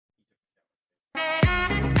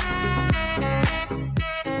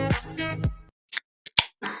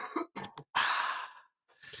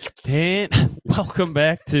And welcome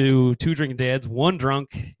back to Two Drinking Dads, One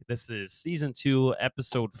Drunk. This is season 2,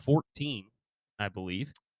 episode 14, I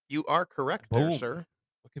believe. You are correct Boom. there, sir.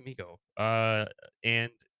 Look at me go. And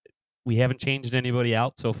we haven't changed anybody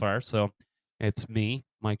out so far, so it's me,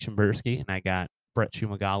 Mike Chimbersky, and I got Brett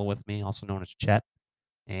Shumagala with me, also known as Chet,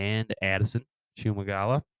 and Addison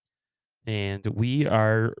Shumagala. And we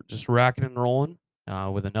are just rocking and rolling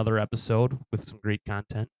with another episode with some great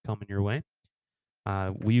content coming your way.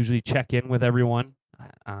 We usually check in with everyone.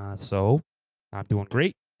 So I'm doing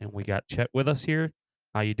great, and we got Chet with us here.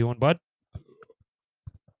 How you doing, bud?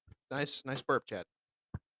 Nice burp, Chad.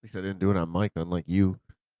 At least I didn't do it on mic, unlike you.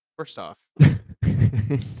 First off, I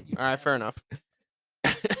all right, fair enough.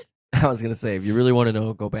 was gonna say, if you really want to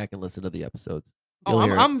know, go back and listen to the episodes. Oh, You'll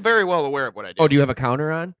hear it. I'm very well aware of what I do. Oh, do you have a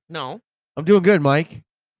counter on? No, I'm doing good, Mike.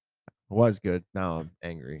 Was good. Now I'm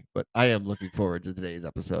angry, but I am looking forward to today's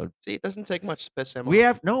episode. see, it doesn't take much to piss him We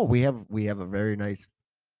off. have a very nice,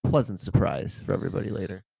 pleasant surprise for everybody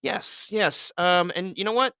later. Yes. And you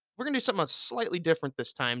know what? We're gonna do something slightly different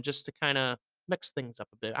this time, just to kind of mix things up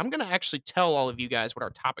a bit. I'm gonna actually tell all of you guys what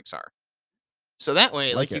our topics are, so that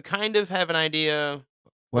way, Like you it. kind of have an idea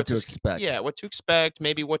What to sk- expect? Yeah, what to expect,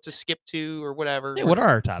 maybe what to skip to or whatever. Hey, what are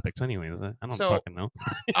our topics, anyways? I don't So, fucking know.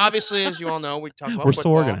 Obviously, as you all know, we talk about We're so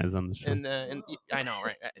football. organized on the show. And I know,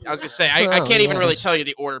 right? I was gonna say I Oh, can't even yeah, really this- tell you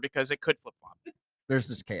the order because it could flip flop. There's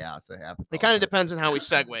this chaos that happens. It all kind the of time. depends on how we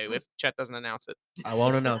segue. If Chet doesn't announce it I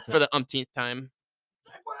won't announce it. for the umpteenth time,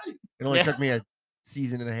 It only Yeah. took me a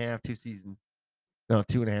season and a half, 2 seasons. No,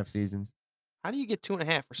 2.5 seasons. how do you get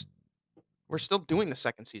 2.5? We're still doing the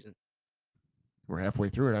second season. We're halfway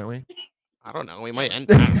through it, aren't we? I don't know. We might end.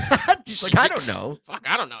 Just like I don't know. Fuck,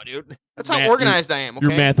 I don't know, dude. That's Matt, how organized I am. Okay.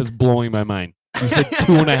 Your math is blowing my mind. You said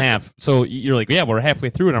 2.5. So you're like, yeah, we're halfway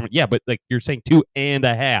through it. I'm like, yeah, but like you're saying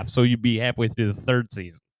 2.5. So you'd be halfway through the third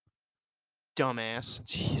season. Dumbass.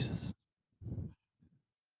 Jesus.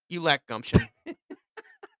 You lack gumption.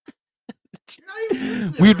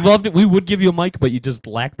 We'd love to. We would give you a mic, but you just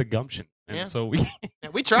lack the gumption, and Yeah. so we Yeah,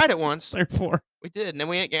 we tried it once. therefore We did, and then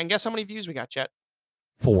and guess how many views we got, Chet?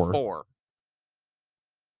 4. 4.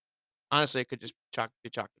 Honestly, it could just be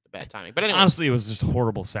chalked with the bad timing. But anyway, Honestly, it was just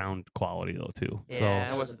horrible sound quality though too. yeah,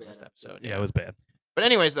 So it wasn't the best episode. yeah, it was bad. But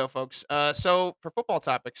anyways, though, folks. So for football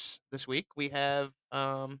topics this week, we have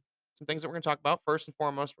some things that we're going to talk about. First and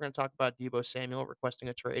foremost, we're going to talk about Deebo Samuel requesting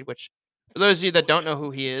a trade. Which, for those of you that don't know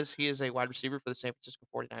who he is a wide receiver for the San Francisco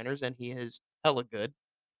 49ers, and he is hella good.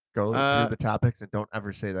 Go Uh, through the topics and don't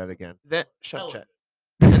ever say that again. Shut up, Chet.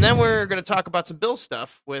 And then we're going to talk about some Bills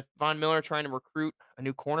stuff with Von Miller trying to recruit a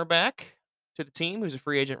new cornerback to the team, who's a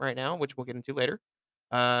free agent right now, which we'll get into later.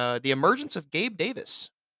 The emergence of Gabe Davis,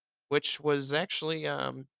 which was actually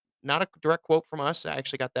not a direct quote from us. I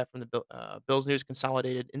actually got that from the Bills News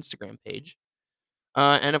Consolidated Instagram page.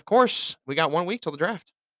 And of course, we got 1 week till the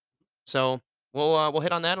draft, so we'll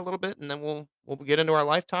hit on that a little bit, and then we'll get into our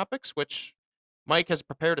life topics, which Mike has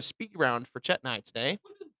prepared a speed round for Chet and I today,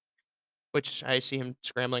 which I see him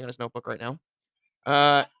scrambling on his notebook right now.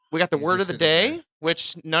 We got the He's word just of the sitting day, there.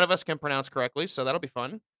 which none of us can pronounce correctly, so that'll be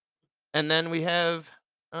fun. And then we have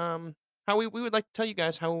how we would like to tell you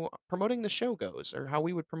guys how promoting the show goes, or how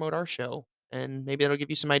we would promote our show, and maybe that'll give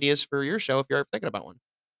you some ideas for your show if you're ever thinking about one.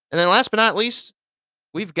 And then last but not least,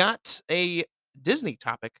 we've got a Disney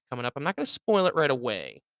topic coming up. I'm not going to spoil it right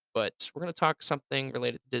away, but we're going to talk something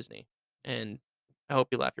related to Disney, and I hope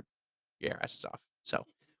you laugh your asses off. So,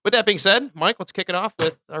 with that being said, Mike, let's kick it off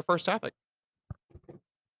with our first topic.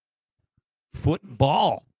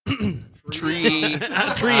 Football. Tree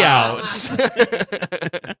Tree outs. What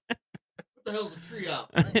the hell's a tree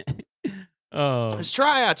out? Oh Let's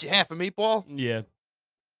try out, you half a meatball. yeah.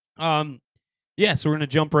 Yeah, so we're gonna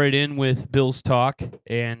jump right in with Bills talk,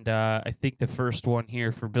 and I think the first one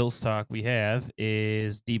here for Bills talk we have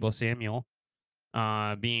is Deebo Samuel,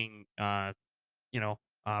 being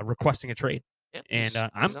requesting a trade, Yep, and he's on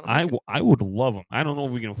the I market. I would love him. I don't know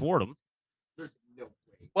if we can afford him, There's no way.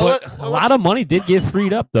 but a lot of money did get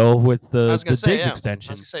freed up though with I the was gonna say, Diggs yeah. I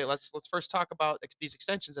extension. was gonna say let's first talk about these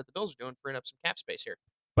extensions that the Bills are doing, freeing up some cap space here.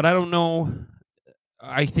 But I don't know.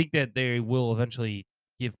 I think that they will eventually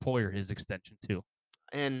give Poyer his extension too.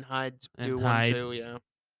 And Hyde And do one Hyde. too, yeah.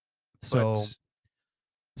 So But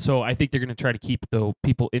So I think they're going to try to keep the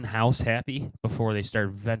people in house happy before they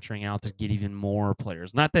start venturing out to get even more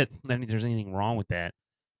players. Not that there's anything wrong with that,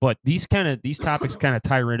 but these topics kind of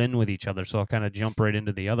tie right in with each other. So I'll kind of jump right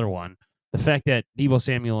into the other one. The fact that Deebo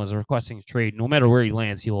Samuel is requesting a trade, no matter where he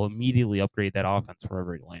lands, he'll immediately upgrade that offense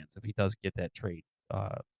wherever he lands if he does get that trade.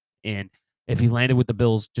 And if he landed with the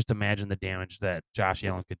Bills, just imagine the damage that Josh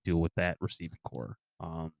Allen could do with that receiving core.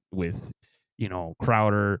 with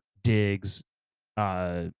Crowder, Diggs,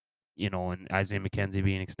 uh, and Isaiah McKenzie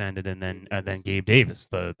being extended, and then Gabe Davis,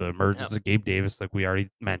 the emergence Yep. of Gabe Davis, like we already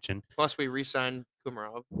mentioned, Plus, we re-signed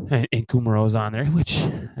Kumarov. and Kumaro's on there. Which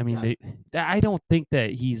I mean, I don't think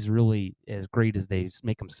that he's really as great as they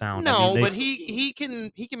make him sound. I mean, No, but he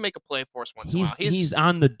can make a play for us once in a while. he's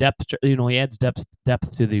on the depth. He adds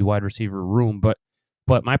depth to the wide receiver room, but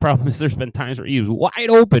my problem is there's been times where he was wide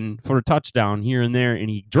open for a touchdown here and there, and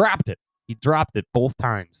he dropped it. He dropped it both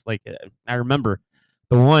times. Like I remember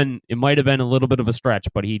the one, it might have been a little bit of a stretch,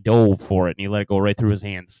 but he dove for it and he let it go right through his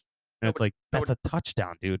hands. And it's like, that's a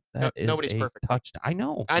touchdown, dude. That is nobody's a perfect. touchdown. I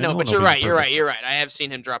know, but you're right. You're right. You're right. I have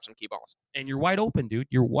seen him drop some key balls. And you're wide open, dude.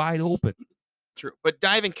 You're wide open. True, but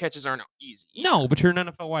diving catches aren't easy. No, but you're an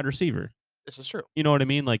NFL wide receiver. This is true. You know what I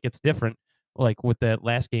mean? Like, it's different. Like with that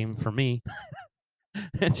last game for me,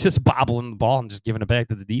 it's just bobbling the ball and just giving it back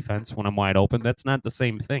to the defense when I'm wide open. That's not the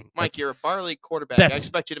same thing. Mike, you're a bar league quarterback. I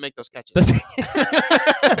expect you to make those catches.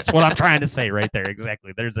 That's what I'm trying to say right there.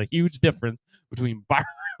 Exactly. There's a huge difference between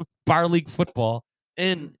bar league football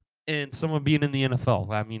and someone being in the NFL.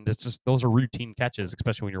 I mean, it's just, those are routine catches,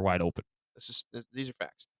 especially when you're wide open. These are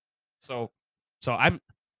facts. So I'm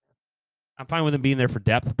fine with him being there for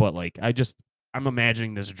depth, but like I'm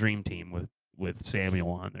imagining this dream team with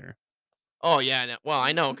Samuel on there. Oh yeah, no, well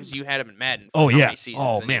I know because you had him in Madden. Oh yeah. Seasons,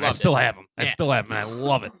 oh man, I still have him. Yeah. I still have him. I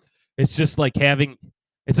love it. It's just like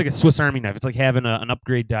it's like a Swiss Army knife. It's like having an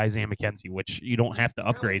upgrade to Isaiah McKenzie, which you don't have to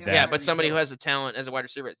upgrade that. Yeah, but somebody who has the talent as a wide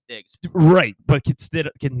receiver, it's Diggs. Right, but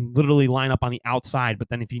can literally line up on the outside. But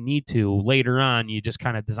then if you need to later on, you just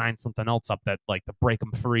kind of design something else up that like to break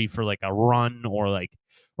them free for like a run or like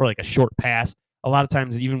a short pass. A lot of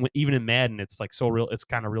times, even in Madden, it's like so real. It's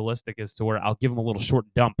kind of realistic as to where I'll give them a little short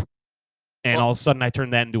dump, and all of a sudden I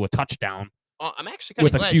turn that into a touchdown. Well, I'm actually kind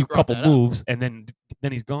with of a few couple moves, and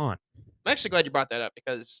then he's gone. I'm actually glad you brought that up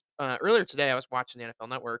because earlier today I was watching the NFL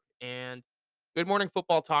Network and Good Morning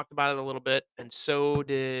Football talked about it a little bit, and so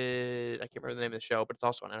did I can't remember the name of the show, but it's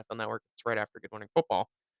also on NFL Network. It's right after Good Morning Football,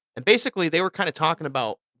 and basically they were kind of talking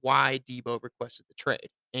about why Debo requested the trade,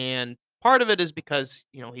 and part of it is because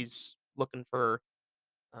he's looking for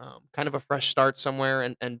kind of a fresh start somewhere,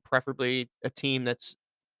 and preferably a team that's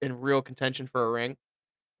in real contention for a ring.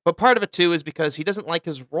 But part of it too is because he doesn't like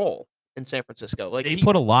his role in San Francisco. Like they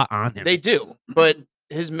put a lot on him. They do, but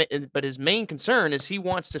his main concern is he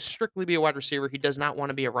wants to strictly be a wide receiver. He does not want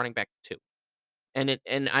to be a running back too. And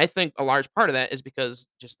I think a large part of that is because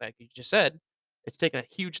just like you just said, it's taking a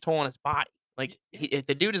huge toll on his body. Like if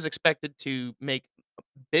the dude is expected to make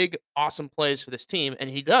big, awesome plays for this team, and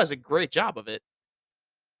he does a great job of it.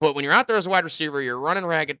 But when you're out there as a wide receiver, you're running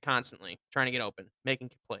ragged constantly, trying to get open, making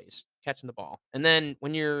plays, catching the ball. And then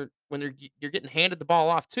when you're getting handed the ball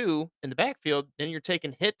off too in the backfield, then you're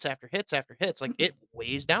taking hits after hits after hits. Like it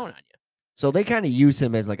weighs down on you. So they kind of use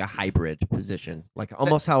him as like a hybrid position, like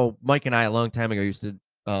almost how Mike and I a long time ago used to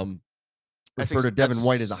refer to Devin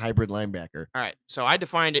White as a hybrid linebacker. All right. So I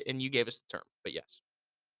defined it and you gave us the term, but yes.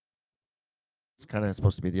 It's kind of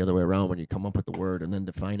supposed to be the other way around when you come up with the word and then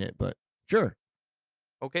define it, but sure.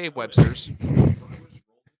 Okay, Webster's.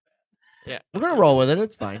 Yeah. We're going to roll with it.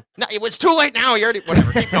 It's fine. No, it was too late now. You already,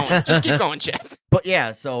 whatever. Keep going. Just keep going, Chad. But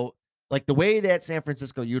yeah, so like the way that San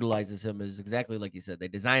Francisco utilizes him is exactly like you said. They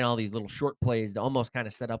design all these little short plays to almost kind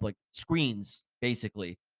of set up like screens,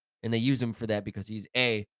 basically. And they use him for that because he's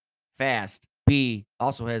A, fast, B,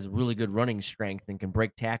 also has really good running strength and can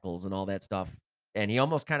break tackles and all that stuff. And he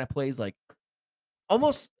almost kind of plays like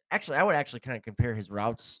actually, I would actually kind of compare his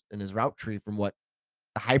routes and his route tree from what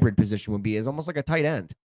the hybrid position would be is almost like a tight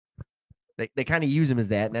end. They kind of use him as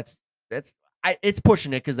that, and it's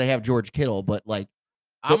pushing it because they have George Kittle, but like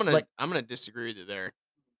I'm gonna disagree with you there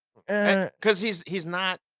because he's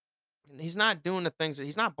not doing the things that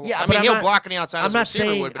he's not. Yeah, I mean he'll block on the outside. I'm not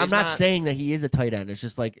saying that he is a tight end. It's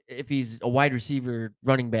just like if he's a wide receiver,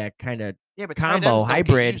 running back kind of combo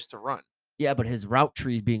hybrid used to run. Yeah, but his route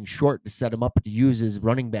tree being short to set him up to use his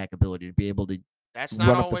running back ability to be able to. That's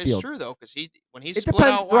not always true though, because when he's split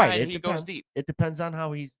depends, out wide, right, he goes deep. It depends on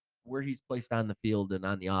where he's placed on the field and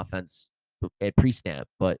on the offense at pre-snap.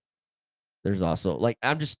 But there's also like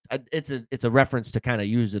it's a reference to kind of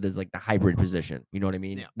use it as like the hybrid position. You know what I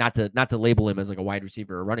mean? Yeah. Not to label him as like a wide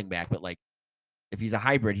receiver or running back, but like if he's a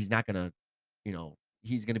hybrid, he's not gonna,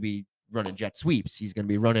 he's gonna be running jet sweeps. He's going to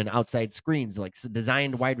be running outside screens, like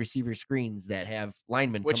designed wide receiver screens that have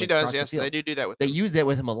linemen. Which he does, yes. They do that with him. They use that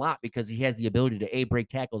with him a lot because he has the ability to A, break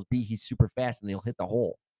tackles, B, he's super fast and he'll hit the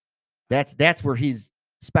hole. That's where he's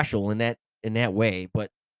special in that way.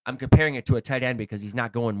 But I'm comparing it to a tight end because he's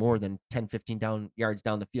not going more than 10, 15 yards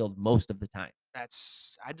down the field most of the time.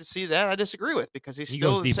 I just see that I disagree with because he's He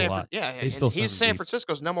still goes deep a lot. Yeah, They and still he's send him San deep.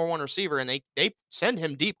 Francisco's number one receiver, and they send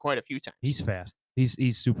him deep quite a few times He's fast.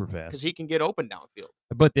 He's super because fast. he can get open downfield.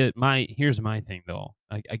 But here's my thing though.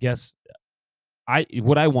 I guess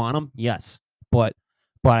would I want him? Yes. But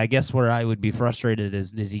I guess where I would be frustrated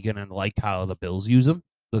is he gonna like how the Bills use him?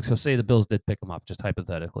 Look, so say the Bills did pick him up, just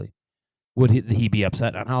hypothetically. Would he be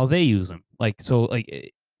upset on how they use him? Like so, like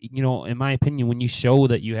in my opinion, when you show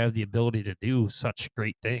that you have the ability to do such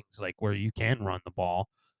great things, like where you can run the ball,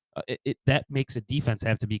 that makes a defense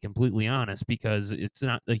have to be completely honest because it's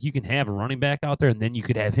not like you can have a running back out there and then you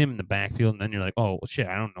could have him in the backfield and then you're like, oh well, shit,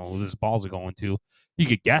 I don't know who this ball's going to. You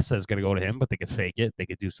could guess that it's going to go to him, but they could fake it. They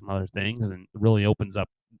could do some other things, and it really opens up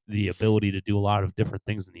the ability to do a lot of different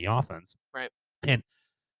things in the offense. Right. And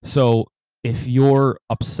so if you're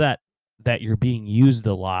upset that you're being used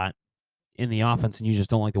a lot in the offense and you just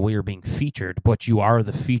don't like the way you're being featured, but you are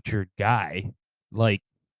the featured guy, like,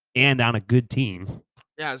 and on a good team,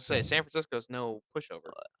 Yeah, I was gonna say San Francisco's no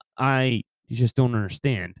pushover. you just don't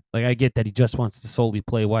understand. Like, I get that he just wants to solely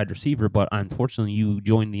play wide receiver, but unfortunately, you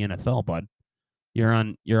joined the NFL, bud. You're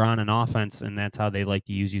on an offense, and that's how they like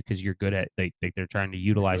to use you because you're good at. They're trying to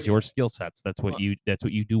utilize your skill sets. That's what Well,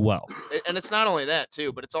 you do well. and it's not only that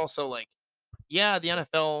too, but it's also like, yeah, the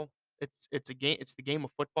NFL. It's a game. It's the game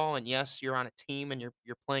of football, and yes, you're on a team and you're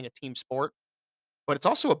playing a team sport, but it's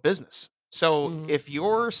also a business. So Mhm. if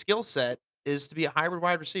your skill set is to be a hybrid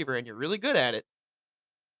wide receiver and you're really good at it,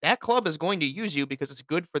 that club is going to use you because it's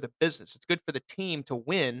good for the business. It's good for the team to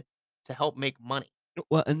win to help make money.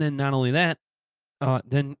 Well, and then not only that,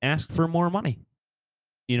 then ask for more money.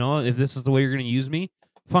 If this is the way you're going to use me,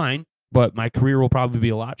 fine. But my career will probably be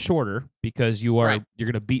a lot shorter because Right. you're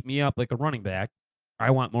going to beat me up like a running back. I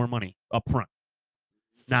want more money up front,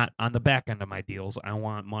 not on the back end of my deals. I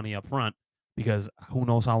want money up front because who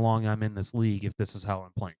knows how long I'm in this league if this is how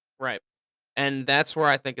I'm playing. Right. And that's where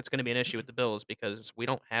I think it's going to be an issue with the Bills because we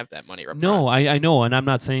don't have that money up front. No, I know, and I'm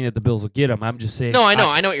not saying that the Bills will get him. I'm just saying No, I know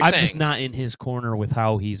what you're I'm saying. just not in his corner with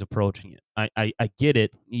how he's approaching it. I get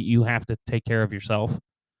it. You have to take care of yourself,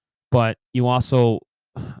 but you also,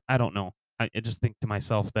 I don't know. I just think to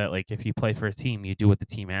myself that like if you play for a team, you do what the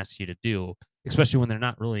team asks you to do, especially when they're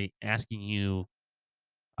not really asking you.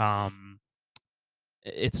 Um,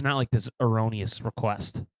 it's not like this erroneous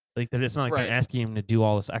request. Like it's not like they're Right. asking him to do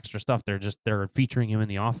all this extra stuff. They're featuring him in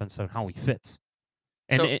the offense and how he fits.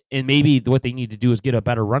 And So and maybe what they need to do is get a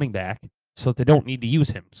better running back so that they don't need to use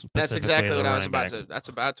him that's specifically exactly as a what I was running about back.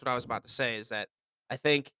 to. That's what I was about to say. Is that I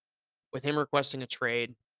think with him requesting a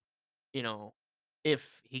trade, you know, if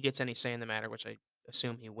he gets any say in the matter, which I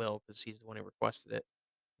assume he will because he's the one who requested it,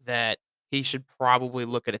 that he should probably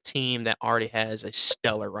look at a team that already has a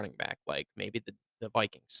stellar running back, like maybe the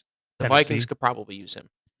Vikings. The Vikings Tennessee. could probably use him.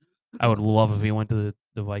 I would love if he went to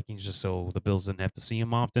the Vikings just so the Bills didn't have to see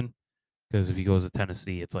him often. Because if he goes to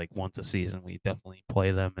Tennessee, it's like once a season. We definitely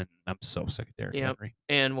play them, and I'm so sick of Derrick Yep. Henry.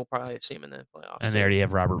 And we'll probably see him in the playoffs And they too. already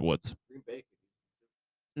have Robert Woods.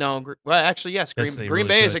 No, well, actually, yes. Yes, Green they Green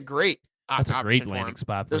really Bay is could. a great That's a option great for landing him.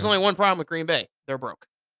 spot for There's him. only one problem with Green Bay. They're broke.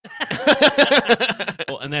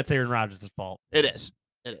 Well, and that's Aaron Rodgers' fault. It is.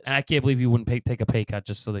 It is. And I can't believe he wouldn't take a pay cut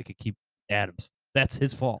just so they could keep Adams. That's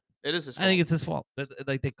his fault. It is his I fault. think it's his fault.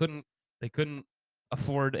 Like they couldn't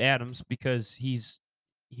afford Adams because he's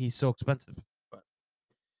so expensive. But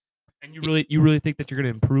And you really think that you're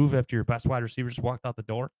going to improve after your best wide receiver just walked out the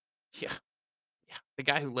door? yeah, yeah. The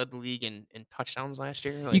guy who led the league in touchdowns last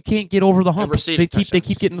year. You Like, can't get over the hump. receiving They keep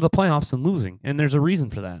touchdowns. getting to the playoffs and losing, and there's a reason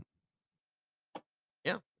for that.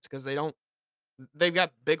 yeah, it's because they don't. They've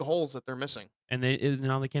got big holes that they're missing. And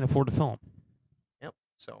now they can't afford to fill him, Yep.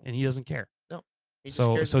 So and he doesn't care. no, he just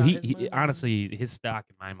So cares so about he, his he money. honestly his stock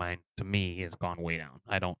in my mind to me has gone way down.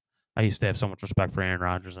 I used to have so much respect for Aaron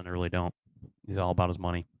Rodgers, and I really don't. He's all about his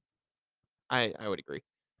money. I would agree.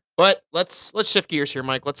 But let's shift gears here,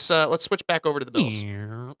 Mike. Let's switch back over to the Bills.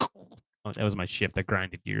 Oh, that was my shift. I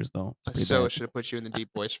grinded gears though. I It's pretty so bad. should have put you in the deep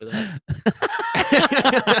voice for that.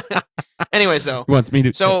 Anyways, though, He wants me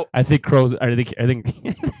to. So- I think crows. I think I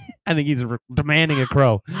think he's demanding a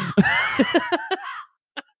crow.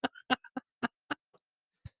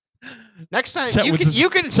 next time Chet you was can just- you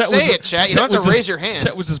can Chet was say just- it, chat. You Chet don't have was to just- raise your hand.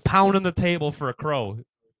 Chet was just pounding the table for a crow.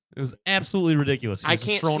 It was absolutely ridiculous. He I was just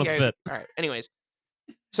can't throwing see. a fit. All right. Anyways,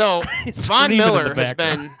 so He's Von screaming in the Miller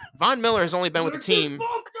background. has only been with the team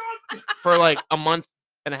for like a month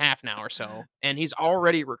and a half now or so, and he's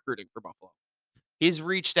already recruiting for Buffalo. He's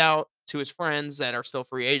reached out to his friends that are still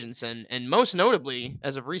free agents, and most notably,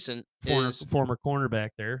 as of recent, is Former cornerback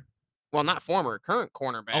there. well, not former, current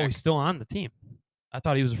cornerback. Oh, he's still on the team. I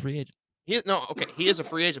thought he was a free agent. He is a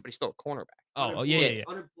free agent, but he's still a cornerback. Oh, yeah.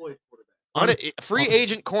 Unemployed quarterback. Un- Free un-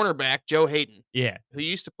 agent cornerback Joe Hayden, yeah. who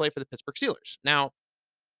used to play for the Pittsburgh Steelers. Now,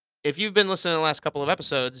 if you've been listening to the last couple of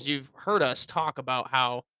episodes, you've heard us talk about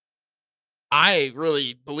how I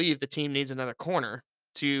really believe the team needs another corner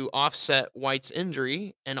to offset White's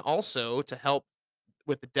injury and also to help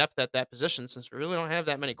with the depth at that position since we really don't have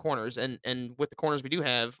that many corners. And with the corners we do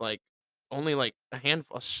have, like only like a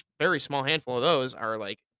handful, very small handful of those are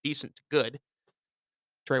like decent to good.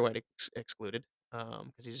 Trey White excluded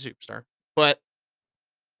because he's a superstar. But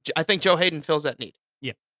I think Joe Hayden fills that need.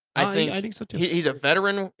 Yeah. I I think think so too. he's a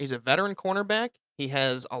veteran. He's a veteran cornerback. He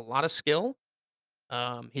has a lot of skill.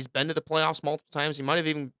 He's been to the playoffs multiple times. He might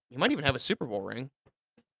even have a Super Bowl ring.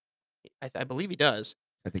 I believe he does.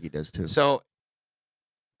 I think he does too. So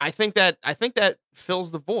I think that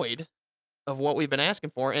fills the void of what we've been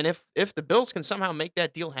asking for. And if the Bills can somehow make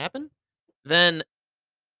that deal happen, then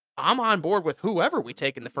I'm on board with whoever we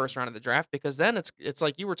take in the first round of the draft because then it's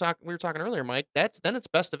like we were talking earlier, Mike. Then it's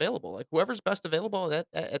best available. Like whoever's best available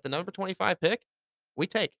at the number 25 pick, we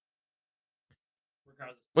take,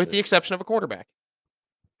 with the exception of a quarterback.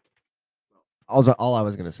 All I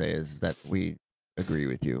was gonna say is that we agree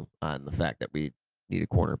with you on the fact that we need a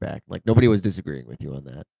cornerback. Like nobody was disagreeing with you on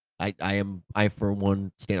that. I for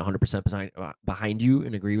one stand 100% behind you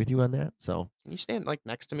and agree with you on that. So Can you stand like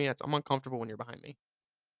next to me? I'm uncomfortable when you're behind me.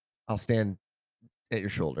 I'll stand at your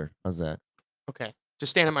shoulder. How's that? Okay,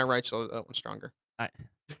 just stand at my right shoulder. That one's stronger. I,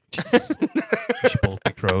 Jesus. We should both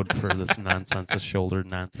be crowed for this nonsense, this shoulder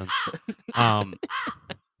nonsense.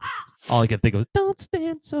 All I can think of is, "Don't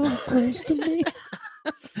stand so close to me."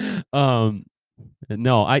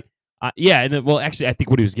 No, yeah, and well, actually, I think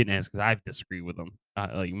what he was getting at is because I've disagreed with him.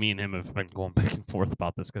 Like me and him have been going back and forth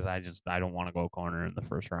about this because I don't want to go corner in the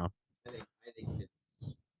first round. I think it's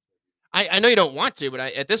I know you don't want to, but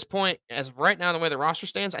at this point, as of right now, the way the roster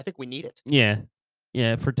stands, I think we need it.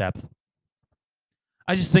 Yeah, for depth.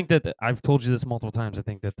 I just think that I've told you this multiple times. I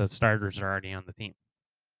think that the starters are already on the team.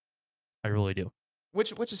 I really do.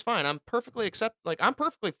 Which is fine. I'm perfectly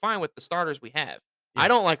fine with the starters we have. Yeah. I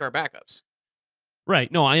don't like our backups.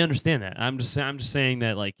 Right. No, I understand that. I'm just saying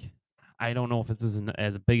that like I don't know if it's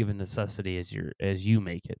as big of a necessity as you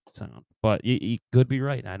make it sound, but you could be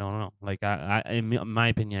right. I don't know. Like in my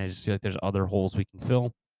opinion, I just feel like there's other holes we can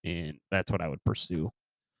fill, and that's what I would pursue.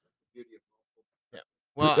 Yeah.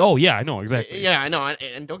 Well, Oh yeah, I know exactly. yeah, I know.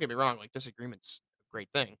 And don't get me wrong. Like disagreement's a great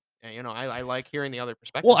thing. And, I like hearing the other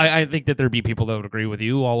perspective. Well, I think that there'd be people that would agree with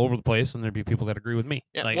you all over the place, and there'd be people that agree with me.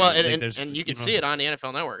 Yeah, Like, well, like, and, there's, and you can know- see it on the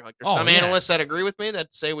NFL Network. Like, there's Oh, some yeah. analysts that agree with me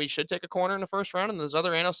that say we should take a corner in the first round, and there's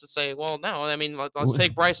other analysts that say, well, no. I mean, let's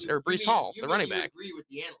take Breece Hall, the running back. Agree with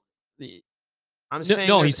the analyst. I'm saying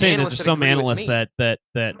No, there's he's saying that analysts there's that some agree with analysts me.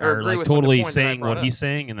 that Or are agree like with the totally point that I saying brought what up. he's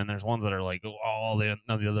saying, and then there's ones that are like, on the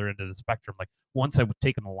other end of the spectrum. Like once I would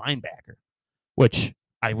take a linebacker, which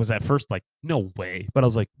I was at first like, no way, but I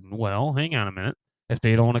was like, well, hang on a minute. If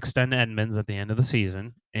they don't extend Edmonds at the end of the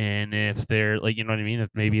season, and if they're like, you know what I mean,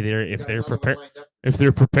 if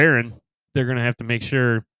they're preparing, they're gonna have to make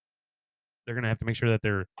sure that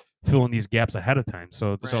they're filling these gaps ahead of time.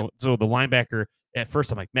 So Right. so the linebacker at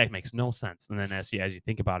first I'm like, that makes no sense, and then as you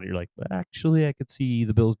think about it, you're like, well, actually, I could see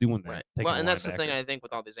the Bills doing that. Right. taking Well, a and that's the thing linebacker. I think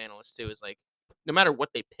with all these analysts too is like, no matter what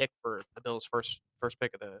they pick for the Bills' first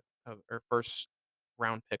pick or first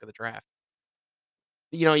round pick of the draft,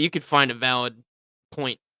 you could find a valid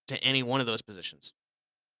point to any one of those positions,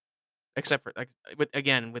 except for like with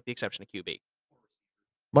the exception of QB.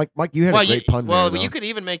 Mike, you had a great pun there. Well, Though. you could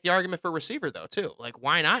even make the argument for receiver though too. Like,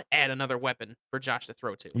 why not add another weapon for Josh to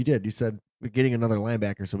throw to? You did. You said we're getting another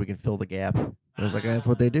linebacker so we can fill the gap. I was like, that's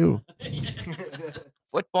what they do.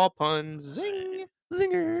 Football pun, zing.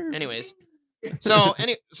 Zinger. Anyways, so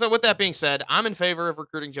with that being said, I'm in favor of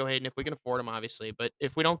recruiting Joe Hayden if we can afford him, obviously. But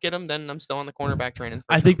if we don't get him, then I'm still on the cornerback train.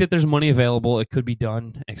 I think that there's money available. It could be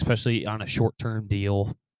done, especially on a short-term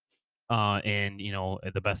deal. And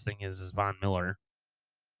the best thing is Von Miller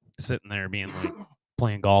sitting there being like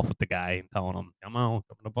playing golf with the guy and telling him, come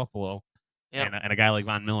to Buffalo. Yeah. And a guy like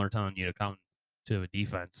Von Miller telling you to come to a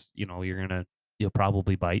defense, you'll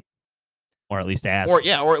probably bite, or at least ask, or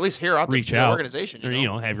at least hear out reach the out, organization,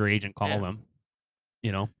 or have your agent call Yeah.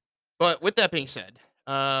 them. But with that being said,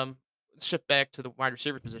 let's shift back to the wide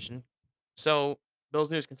receiver position. So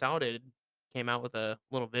Bills News Consolidated came out with a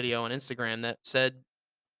little video on Instagram that said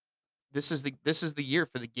this is the year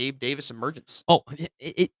for the Gabe Davis emergence. Oh,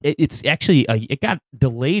 it's actually it got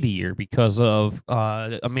delayed a year because of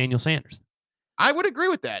Emmanuel Sanders. I would agree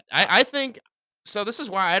with that. I think so. This is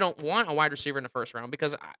why I don't want a wide receiver in the first round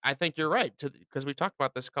because I think you're right. Because we talked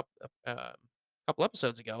about this couple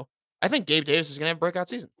episodes ago. I think Gabe Davis is gonna have a breakout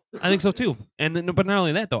season. I think so too. And then, but not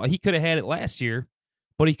only that though, he could have had it last year,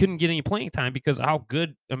 but he couldn't get any playing time because of how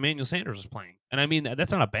good Emmanuel Sanders was playing. And I mean,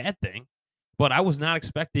 that's not a bad thing, but I was not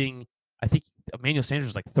expecting. I think Emmanuel Sanders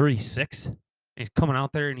was like 36. And he's coming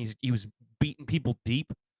out there and he was beating people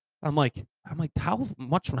deep. I'm like, how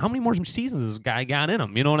many more seasons has this guy got in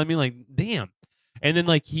him? You know what I mean? Like, damn. And then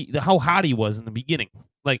like how hot he was in the beginning.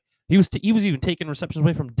 Like he was even taking receptions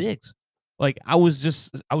away from Diggs. Like I was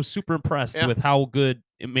super impressed Yeah. with how good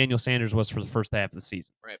Emmanuel Sanders was for the first half of the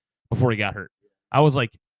season. Right. Before he got hurt.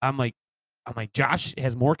 I'm like Josh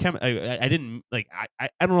has more I didn't like I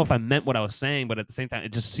don't know if I meant what I was saying, but at the same time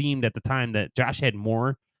it just seemed at the time that Josh had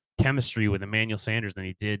more chemistry with Emmanuel Sanders than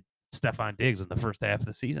he did Stephon Diggs in the first half of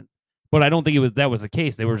the season. But I don't think that was the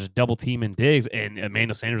case. They were just double teaming Diggs and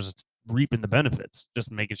Emmanuel Sanders was reaping the benefits,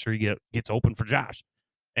 just making sure he gets open for Josh.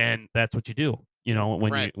 And that's what you do. You know,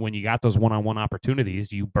 when you got those one-on-one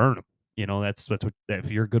opportunities, you burn them. You know, that's what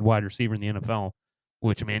if you're a good wide receiver in the NFL,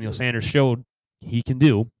 which Emmanuel Sanders showed he can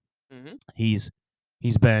do. Mm-hmm. He's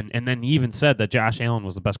been, and then he even said that Josh Allen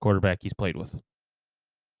was the best quarterback he's played with.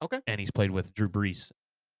 Okay. And he's played with Drew Brees,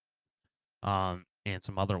 and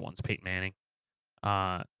some other ones, Peyton Manning.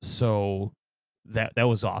 So that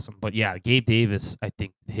was awesome. But yeah, Gabe Davis, I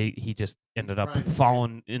think he just ended up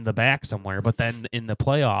falling in the back somewhere. But then in the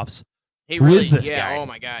playoffs, who is this guy? Oh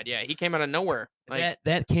my God, yeah, he came out of nowhere. Like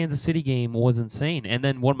that Kansas City game was insane. And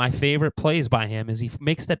then one of my favorite plays by him is he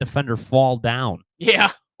makes that defender fall down.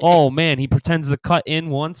 Yeah. Oh man, he pretends to cut in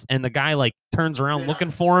once, and the guy like turns around looking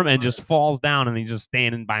for him and just falls down, and he's just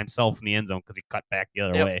standing by himself in the end zone because he cut back the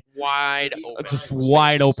other way, wide open, just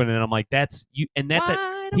wide open. And I'm like, that's you, and that's it.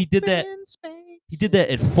 He did that. He did that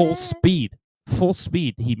at full speed. Full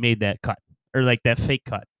speed. He made that cut or like that fake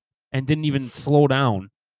cut, and didn't even slow down.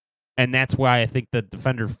 And that's why I think the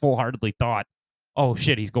defender full-heartedly thought, "Oh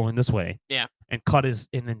shit, he's going this way." Yeah. And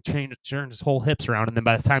then turned his whole hips around, and then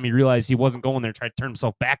by the time he realized he wasn't going there, tried to turn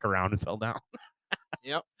himself back around and fell down.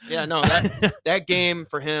 Yep. Yeah. No, that game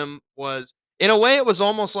for him was, in a way, it was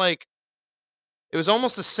almost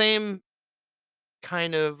the same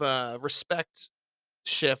kind of respect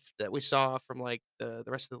shift that we saw from like the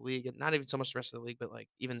rest of the league, and not even so much the rest of the league, but like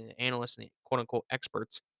even the analysts and the quote unquote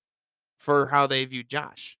experts for how they viewed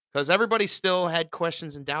Josh, because everybody still had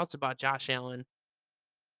questions and doubts about Josh Allen.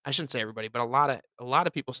 I shouldn't say everybody, but a lot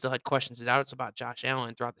of people still had questions and doubts about Josh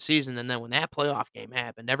Allen throughout the season. And then when that playoff game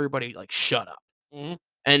happened, everybody like shut up. Mm-hmm.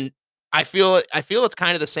 And I feel it's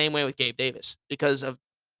kind of the same way with Gabe Davis because of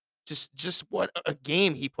just what a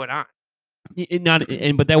game he put on.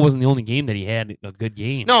 But that wasn't the only game that he had a good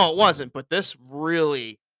game. No, it wasn't. But this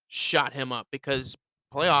really shot him up because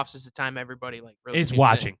playoffs is the time everybody like really is tunes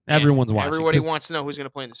watching. in. Everyone's watching. Everybody wants to know who's going to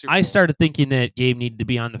play in the Super Bowl. I started thinking that Gabe needed to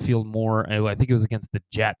be on the field more. I think it was against the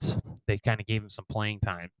Jets. They kind of gave him some playing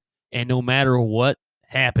time. And no matter what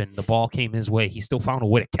happened, the ball came his way. He still found a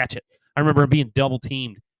way to catch it. I remember him being double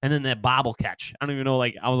teamed. And then that bobble catch. I don't even know.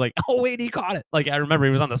 Like I was like, oh wait, he caught it. Like I remember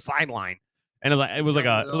he was on the sideline. And it was like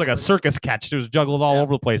a circus catch. It was juggled all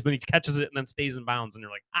over the place. Then he catches it and then stays in bounds. And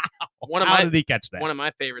you're like, how did he catch that? One of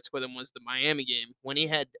my favorites with him was the Miami game when he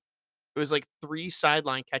had, it was like 3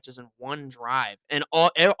 sideline catches in one drive, and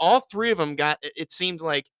all 3 of them got. It seemed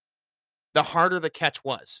like the harder the catch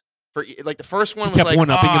was. For like the first one was like, oh,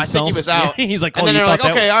 I think he was out. Yeah, he's like, and then they're like,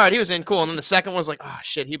 okay, all right, he was in, cool. And then the second one was like, oh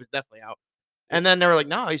shit, he was definitely out. And then they were like,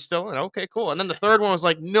 no, he's still in. Okay, cool. And then the third one was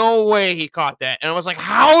like, no way he caught that. And I was like,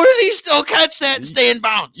 how did he still catch that and stay in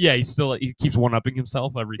bounds? Yeah, he keeps one-upping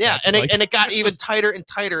himself every catch. And it got even tighter and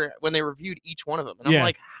tighter when they reviewed each one of them. And I'm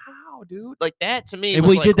like, how, dude? Like that to me. And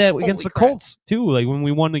was we like, did that against the crap. Colts too. Like when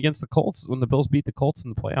we won against the Colts, when the Bills beat the Colts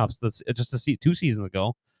in the playoffs, just to see 2 seasons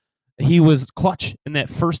ago. He was clutch in that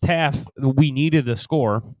first half. We needed a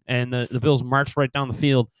score, and the Bills marched right down the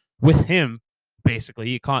field with him. Basically,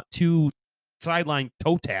 he caught 2 sideline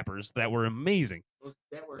toe tappers that were amazing,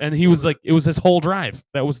 and he was like, it was his whole drive.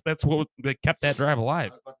 That's what kept that drive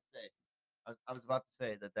alive. I was about to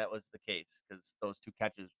say that was the case because those 2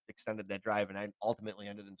 catches extended that drive, and I ultimately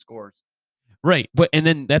ended in scores. Right, and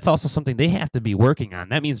then that's also something they have to be working on.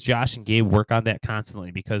 That means Josh and Gabe work on that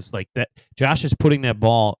constantly because like that Josh is putting that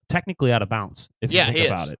ball technically out of bounds if you think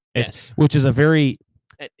about it. Which is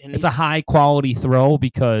it's a high quality throw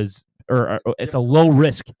because or it's a low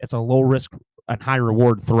risk. It's a low risk and high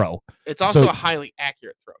reward throw. It's also a highly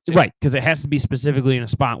accurate throw too. Right, because it has to be specifically in a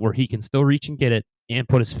spot where he can still reach and get it and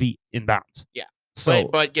put his feet in bounds. Yeah. So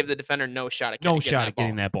but give the defender no shot at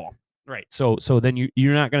getting that ball. Right. So then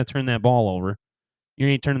you're not going to turn that ball over. You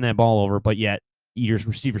ain't turning that ball over, but yet your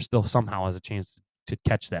receiver still somehow has a chance to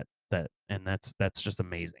catch that, and that's just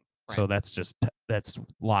amazing. So that's that's a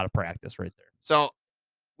lot of practice right there. So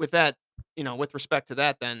with that, with respect to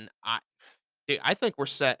that, then I think we're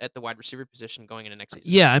set at the wide receiver position going into next season.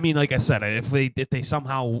 Yeah, I mean, like I said, if they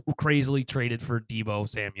somehow crazily traded for Debo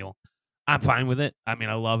Samuel, I'm fine with it. I mean,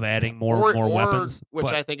 I love adding more weapons. Which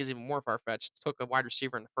but, I think is even more far fetched. Took a wide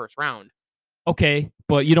receiver in the first round. okay,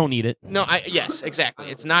 but you don't need it. No, yes, exactly.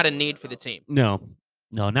 It's not a need for the team. No,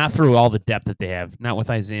 not for all the depth that they have. Not with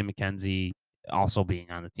Isaiah McKenzie also being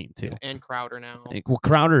on the team too. And Crowder now. Well,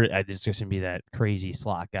 Crowder is just gonna be that crazy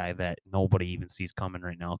slot guy that nobody even sees coming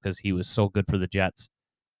right now because he was so good for the Jets.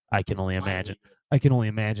 I can only imagine. I can only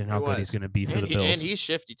imagine how good he's gonna be for the Bills. And he's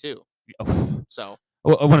shifty too. So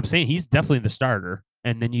what I'm saying, he's definitely the starter.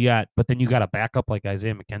 And then you got a backup like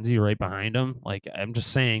Isaiah McKenzie right behind him. Like I'm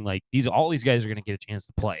just saying, like all these guys are gonna get a chance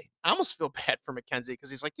to play. I almost feel bad for McKenzie because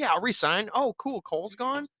he's like, yeah, I'll resign. Oh, cool, Cole's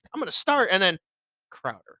gone. I'm gonna start, and then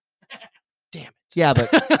Crowder. Damn it. Yeah,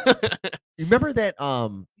 but you remember that?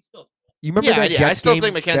 You remember that Jets I still game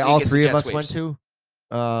think McKenzie that all gets the three of jet us went sweeps.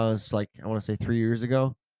 to? It's like I want to say 3 years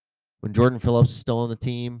ago when Jordan Phillips was still on the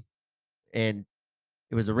team, and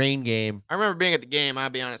it was a rain game. I remember being at the game. I'll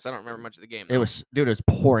be honest, I don't remember much of the game. It was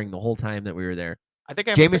pouring the whole time that we were there. I think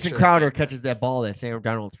I have a Jamison picture of the Crowder game. catches that ball that Sam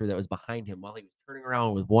Darnold threw that was behind him while he was turning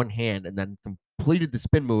around with one hand and then completed the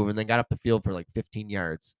spin move and then got up the field for like 15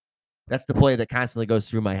 yards. That's the play that constantly goes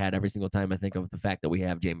through my head every single time I think of the fact that we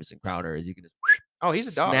have Jamison Crowder. Is you can just He's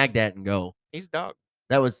a dog. snag that and go. He's a dog.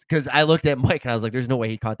 That was because I looked at Mike and I was like, "There's no way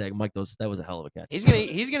he caught that." Mike, that was a hell of a catch. He's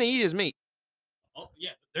gonna eat his meat. Oh yeah,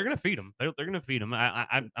 they're gonna feed him. They're gonna feed him.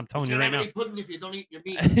 I'm telling you right now. Pudding if you don't eat your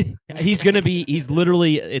meat. He's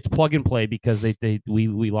literally it's plug and play because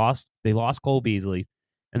we lost Cole Beasley,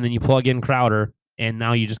 and then you plug in Crowder, and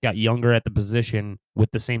now you just got younger at the position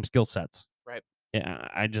with the same skill sets. Right. Yeah,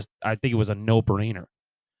 I think it was a no brainer.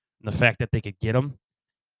 And the fact that they could get him,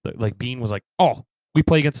 like Bean was like, oh, we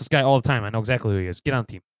play against this guy all the time. I know exactly who he is. Get on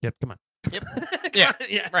the team. Yep, come on. Yep.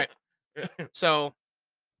 Yeah. Right. So,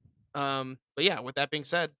 but yeah, with that being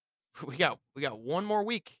said, we got one more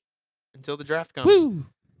week until the draft comes. Woo!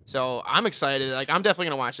 So I'm excited. Like I'm definitely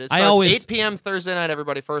gonna watch it. It I starts always- 8 p.m. Thursday night.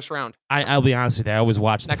 Everybody, first round. I'll be honest with you. I always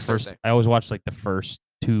watch Next Thursday. I always watch like the first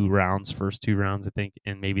two rounds, I think,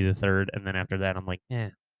 and maybe the third, and then after that, I'm like, eh.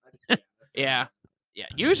 Yeah.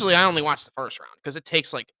 Usually I only watch the first round because it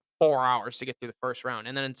takes like 4 hours to get through the first round,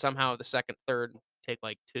 and then somehow the second, third take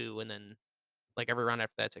like 2, and then like every round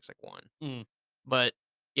after that takes like 1. Mm. But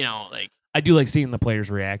like I do like seeing the players'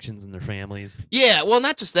 reactions and their families. yeah, well,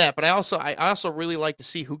 not just that, but I also really like to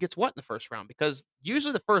see who gets what in the first round because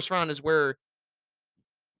usually the first round is where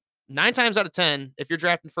 9 times out of 10, if you're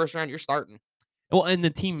drafting first round, you're starting. Well, and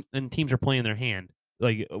teams are playing their hand.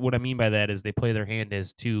 Like what I mean by that is they play their hand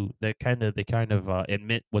as to they kind of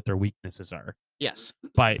admit what their weaknesses are Yes.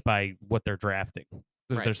 by what they're drafting.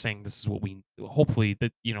 Right. They're saying this is what we hopefully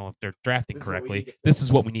that if they're drafting This is what we correctly, need to this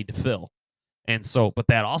is what we need to fill. And so, but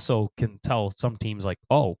that also can tell some teams like,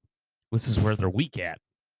 oh, this is where they're weak at,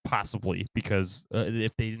 possibly because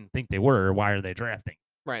if they didn't think they were, why are they drafting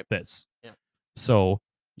Right. this? Yeah. So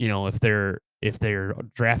if they're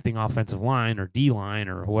drafting offensive line or D line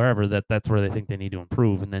or wherever, that's where they think they need to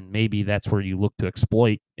improve, and then maybe that's where you look to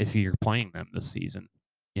exploit if you're playing them this season.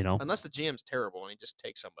 Unless the GM's terrible and he just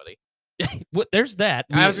takes somebody. There's that.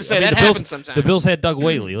 I was gonna say mean, that the Bills, happens sometimes. The Bills had Doug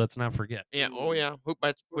Whaley. Let's not forget. Yeah. Oh yeah.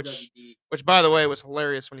 Which by the way was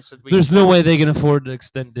hilarious when he said There's no way they can afford to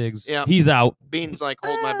extend Diggs. Yeah. He's out. Bean's like,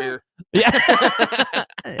 hold my beer. Yeah.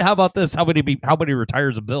 How about this? How many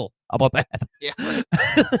retires a Bill? How about that? Yeah.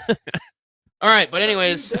 All right, but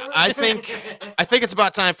anyways, I think it's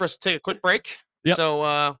about time for us to take a quick break. Yep.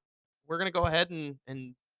 So we're gonna go ahead and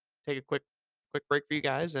take a quick break for you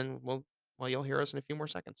guys, and you'll hear us in a few more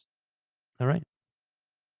seconds. All right.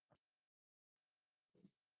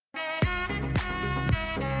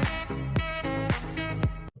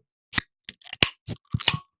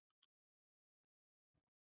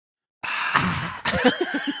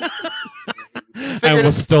 I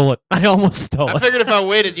almost stole it. I figured if I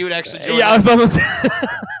waited, you would actually join. Yeah, I us. was almost.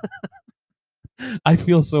 I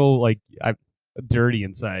feel so like I'm dirty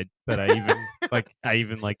inside that I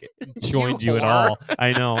even joined you at all.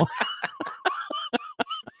 I know.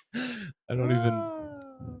 I don't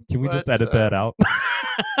even. Can we just edit that out?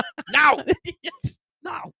 No.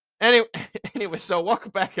 No. Anyway, so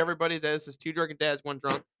welcome back, everybody. This is Two Drunken Dads, One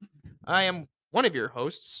Drunk. I am one of your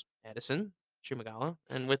hosts, Addison Shumagala,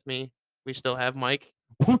 and with me we still have Mike.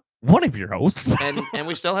 One of your hosts. and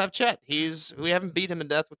we still have Chet. We haven't beat him to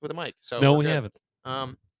death with a mic. So no, we're we good.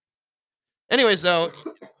 haven't. Anyways, though,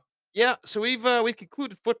 Yeah, so we've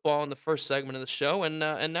concluded football in the first segment of the show, and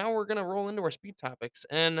now we're gonna roll into our speed topics.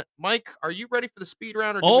 And Mike, are you ready for the speed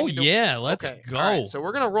round, or do we Oh need to? yeah, let's Okay, all right. go. So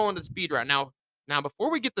we're gonna roll into the speed round now.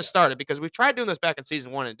 Before we get this started, because we've tried doing this back in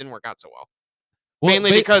season 1 and it didn't work out so well. Well,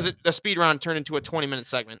 Mainly because the speed round turned into a 20-minute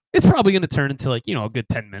segment. it's probably going to turn into like a good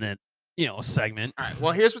 10-minute segment. All right.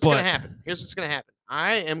 Well, here's what's gonna But- happen.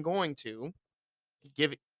 I am going to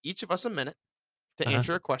give each of us a minute to Uh-huh.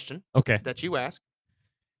 answer a question Okay. that you ask,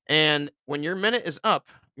 and when your minute is up,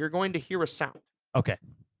 you're going to hear a sound. Okay.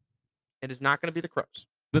 It is not going to be the crows.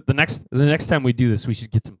 The next time we do this, we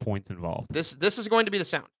should get some points involved. This is going to be the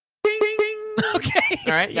sound. Okay.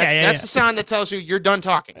 All right. Yeah, That's the sound that tells you you're done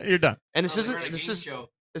talking. You're done. And this isn't going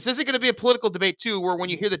to be a political debate too, where when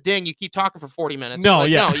you hear the ding, you keep talking for 40 minutes. No, Like,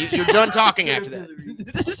 yeah. no, you're done talking after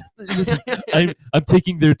that. I'm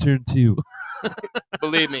taking their turn too.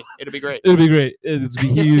 Believe me, it'll be great. It'll be great. It'll be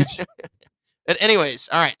huge. But anyways,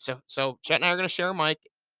 all right. So Chet and I are going to share a mic,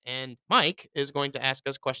 and Mike is going to ask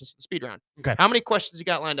us questions for the speed round. Okay. How many questions you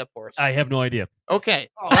got lined up for us? I have no idea. Okay.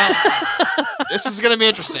 Well, this is going to be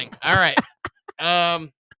interesting. All right. All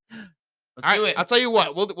right. I'll tell you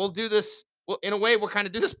what. We'll do this. Well, in a way, we'll kind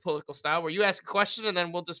of do this political style, where you ask a question, and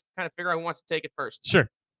then we'll just kind of figure out who wants to take it first. Sure.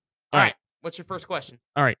 All right. What's your first question?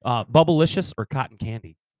 All right. Bubblicious or cotton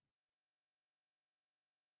candy?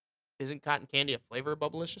 Isn't cotton candy a flavor of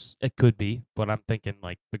Bubblicious? It could be, but I'm thinking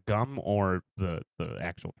like the gum or the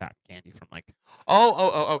actual cotton candy from like.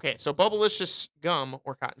 Oh, okay. So Bubblicious gum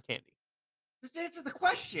or cotton candy? Just answer the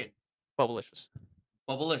question. Bubblicious.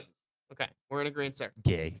 Bubblicious. Okay, we're in agreement there.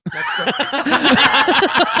 Gay. Next question.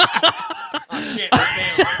 Oh shit, we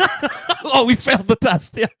failed. Oh, we failed the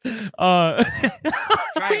test. Yeah.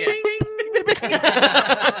 Try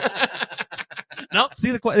No,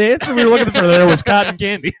 see the answer we were looking for there was cotton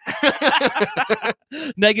candy.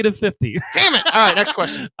 Negative 50. Damn it! All right, next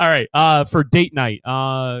question. All right. For date night,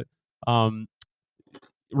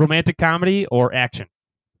 romantic comedy or action?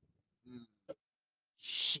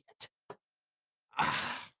 Shit. I'll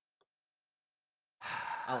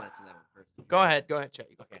answer that one first. Go ahead, Chet.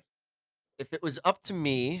 Okay. If it was up to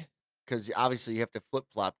me, because obviously you have to flip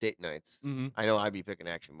flop date nights. Mm-hmm. I know I'd be picking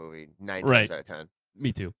action movie 9 Right. times out of 10.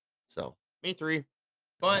 Me too. So Me 3.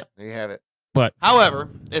 But there you have it. But however,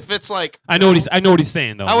 if it's like I know what he's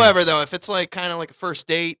saying though. However, though, if it's like kind of like a first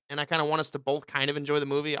date, and I kind of want us to both kind of enjoy the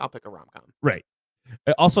movie, I'll pick a rom com. Right.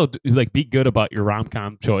 Also, like, be good about your rom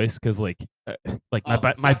com choice, because like my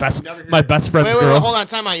best friend's Wait, girl. hold on,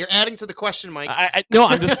 time out. You're adding to the question, Mike. No,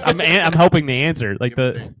 I'm helping the answer. Like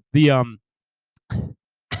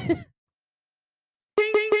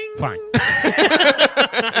Fine.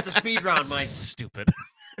 It's a speed round, Mike. Stupid.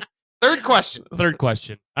 Third question. Third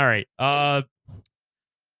question. All right.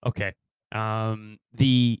 Okay.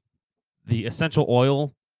 The essential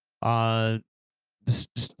oil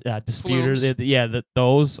distributor. Flumes.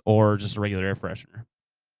 Those, or just a regular air freshener.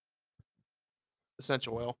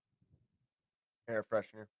 Essential oil. Air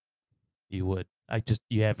freshener. You would.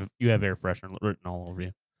 You have air freshener written all over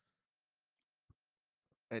you.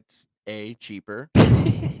 It's A, cheaper.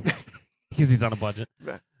 Because he's on a budget.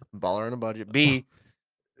 Baller on a budget. B,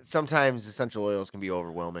 sometimes essential oils can be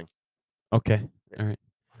overwhelming. Okay. All right.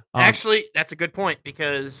 Actually, that's a good point,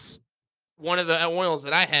 because one of the oils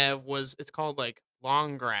that I have it's called like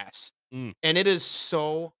long grass, Mm. and it is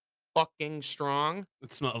so fucking strong.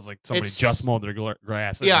 It smells like somebody It's- just mowed their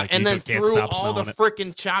grass. Yeah, like, and you then can't threw stop all the smelling it.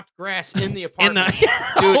 freaking chopped grass in the In apartment.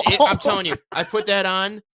 the- Dude, I'm telling you, I put that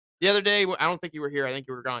on the other day. I don't think you were here. I think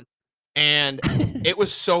you were gone. And it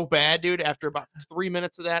was so bad, dude. After about 3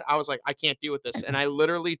 minutes of that, I was like, I can't deal with this. And I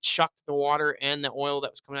literally chucked the water and the oil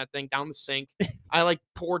that was coming out of that thing down the sink. I like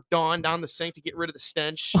poured Dawn down the sink to get rid of the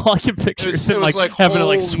stench. All I can picture It was- is him it was like, having to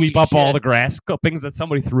holy sweep up all shit. the grass clippings that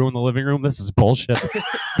somebody threw in the living room. This is bullshit.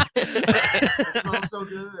 It smells so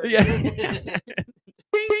good. Yeah.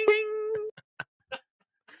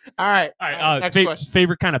 All right. All right. Next question.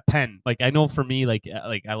 Favorite kind of pen. Like, I know for me, like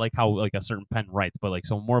I like how like a certain pen writes, but like,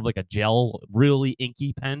 so more of like a gel, really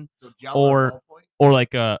inky pen, So gel Or- on ballpoint? or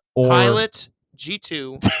like a Pilot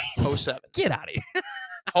G2 07. Get out of here.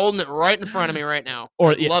 Holding it right in front of me right now.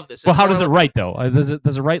 Or- I yeah, love this. Well, It's how one does of it the- write though?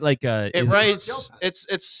 Does it write like It is writes. gel pen.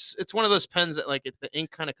 It's one of those pens that like the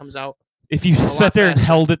ink kind of comes out. If you lot sat there and faster.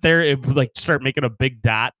 held it there, it would like start making a big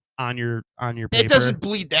dot on your paper. It doesn't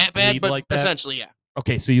bleed that bad, Bleed but like that? essentially, yeah.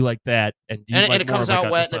 Okay, so you like that, and do you And, like and it more comes of like out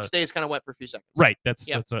a, wet just and it a- stays kind of wet for a few seconds. right? That's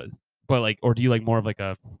Yep. what. But like, or do you like more of like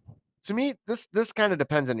a? To me, this kind of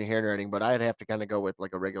depends on your handwriting, but I'd have to kind of go with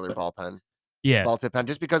like a regular ball pen, Yeah, ball tip pen,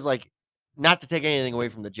 just because like, not to take anything away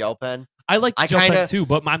from the gel pen. I like I gel pen kinda- too,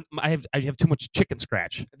 but I have too much chicken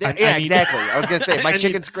scratch. Yeah, I need- exactly. I was gonna say my I need-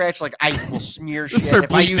 chicken scratch, like I will smear shit. Just start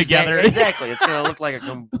If I bleeding use that- together. exactly, it's gonna look like a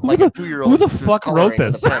Who like the- a 2-year-old. who the who's fuck wrote coloring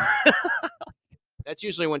on the this? pen. That's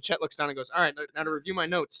usually when Chet looks down and goes, "All right, now to review my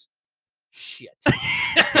notes." Shit.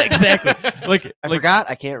 exactly. Like I like forgot.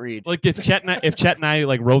 I can't read. like if Chet and I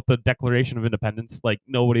like wrote the Declaration of Independence, like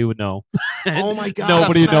nobody would know. Oh my god!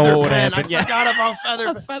 Nobody a would know feather what would pen. happen. I Yeah. forgot about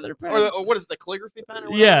feather. feather pen. Or what is it, the calligraphy pen? Or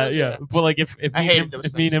whatever Yeah, it is? yeah. But like if I me, hated and him, those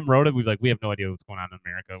if me and things. him wrote it, we'd be like, we have no idea what's going on in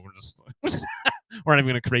America. We're just we're not even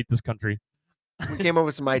gonna create this country. We came up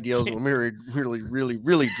with some ideas when we were really, really,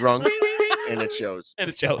 really drunk, and it shows. And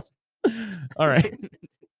it shows. All right.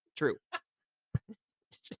 True.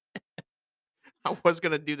 I was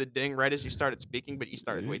gonna do the ding right as you started speaking, but you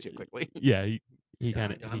started way too quickly. Yeah, he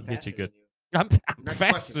kind of he hit you good. I'm Next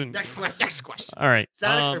fast. question. and- Next question. Next question. All right.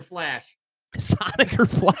 Sonic or Flash? Sonic or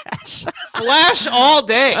Flash? Flash all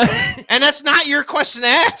day, and that's not your question to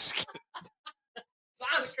ask.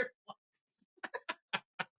 Sonic or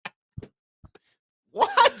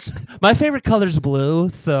What? My favorite color's blue,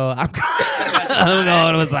 so I'm I'm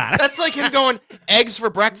going with Sonic. That's like him going eggs for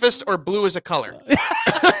breakfast or blue as a color.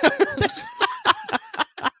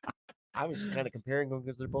 I was kind of comparing them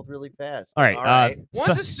because they're both really fast. All right. All right.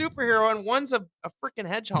 One's a superhero and one's a freaking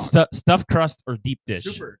hedgehog. Stuffed crust or deep dish?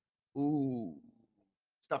 Super. Ooh.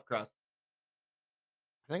 Stuffed crust.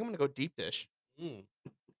 I think I'm gonna go deep dish. Mm.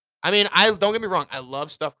 I mean, I don't get me wrong, I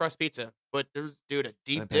love stuffed crust pizza, but there's a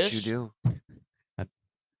deep I bet dish. you do.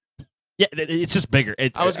 Yeah, it's just bigger.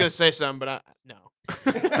 It's. I was gonna say something, but no.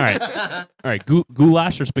 right. All right.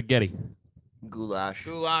 Goulash or spaghetti? Goulash.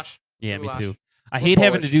 Goulash. Yeah, Goulash. me too. I We're hate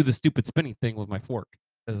having to Polish. do the stupid spinning thing with my fork.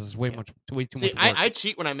 This is way Yeah. way too See, much work. I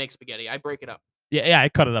cheat when I make spaghetti. I break it up. Yeah, I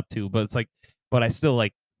cut it up too, but it's like, but I still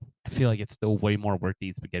like. I feel like it's still way more work to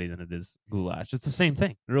eat spaghetti than it is goulash. It's the same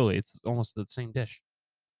thing, really. It's almost the same dish.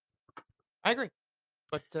 I agree.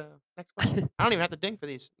 But next question. I don't even have to ding for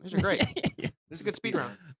these. These are great. yeah. This is a good speed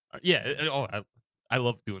round. Yeah. Oh, I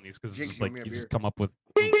love doing these because it's Jinx, just you owe like me a you just beer. come up with.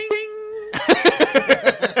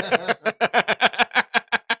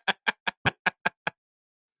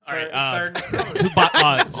 All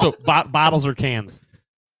right. So bottles or cans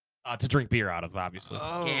to drink beer out of, obviously.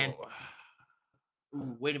 Can. Oh.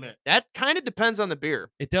 Ooh, wait a minute. That kind of depends on the beer.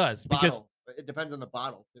 It does because Bottle. It depends on the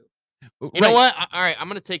bottle too. You know what? All right, I'm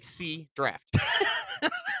gonna take C draft.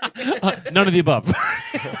 None of the above.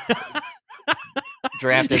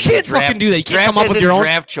 Draft You is can't a draft, fucking do that. You can't draft come up is with a your own.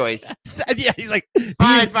 draft choice. Yeah, he's like, D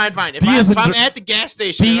Fine, is- fine, fine. If, D I, is if a I'm dra- at the gas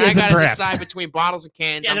station D and I is a gotta draft. decide between bottles and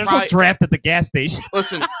cans, yeah, I'm there's probably, no draft at the gas station,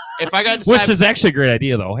 listen. If I got to which decide, is actually a great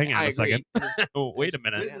idea, though. Hang on I a agree. second. Oh, wait a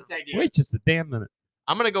minute. Business idea. Wait just a damn minute.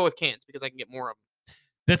 I'm gonna go with cans because I can get more of them.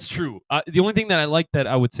 That's true. The only thing that I like that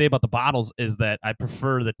I would say about the bottles is that I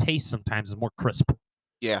prefer the taste sometimes is more crisp.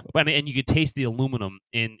 Yeah, And you can taste the aluminum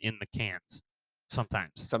in the cans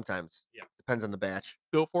sometimes. sometimes. Yeah. Depends on the batch.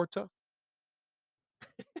 Bill Ford tough.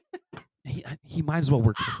 He might as well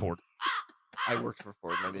work for Ford. I worked for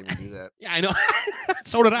Ford and I didn't even do that. Yeah, I know.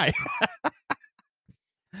 So did I.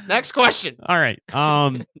 Next question. All right.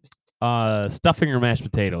 Stuffing or mashed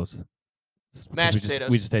potatoes? Mashed We potatoes.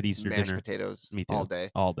 just had Easter Mashed dinner potatoes Me too. all day.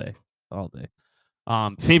 all day.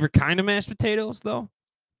 Favorite kind of mashed potatoes though?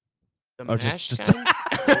 The Or mashed just kind?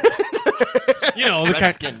 you know the kind,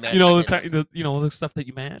 Redskin mashed you know potatoes. the stuff that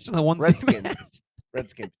you mash, the ones that you Redskins. mash.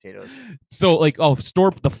 Redskin potatoes. So like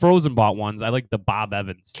the frozen bought ones. I like the Bob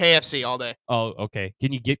Evans. KFC all day. Oh, okay.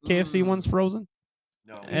 Can you get KFC ones frozen?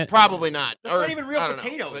 No. Eh, Probably not. That's not even real I don't know,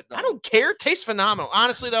 potatoes, but I though. don't care. It tastes phenomenal.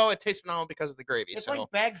 Honestly, though, it tastes phenomenal because of the gravy. It's so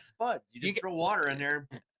like bagged spuds. You You just get- throw water in there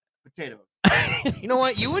and potatoes. you know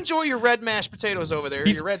what? You enjoy your red mashed potatoes over there.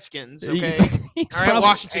 He's- Your Redskins. Okay. He's all right, probably-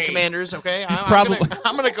 Washington hey, Commanders. Okay. he's I'm gonna, probably-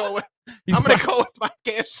 I'm gonna go with. he's I'm gonna prob- go with my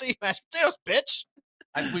KFC mashed potatoes, bitch.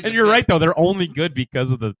 I plead And the you're fifth. right though. They're only good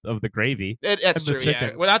because of the gravy. That's And the true. Yeah.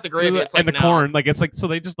 chicken. Without the gravy, it's like and the no. corn. Like it's like so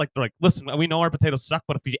they just like they're like, listen, we know our potatoes suck,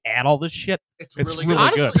 but if you add all this shit, It's it's really really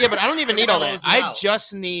good. good. Honestly, yeah, but I don't even need all that. Mellows it I out.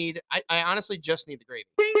 just need. I honestly just need the gravy.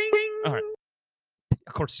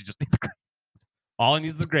 of course you just need the gravy. All it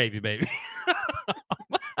needs is the gravy, baby.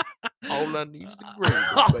 All I need is the All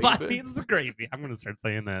gravy, I baby. need is the gravy. I'm gonna start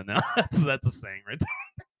saying that now. that's a saying right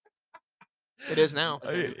It is now.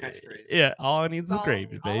 That's a new there. catchphrase. Yeah, all I need is the All-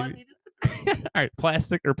 gravy, all I baby. need is the gravy. All right,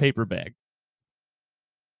 plastic or paper bag?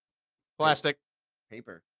 Plastic.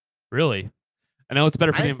 Paper. Really? I know it's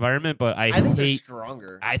better for I- the environment, but I I think they're hate.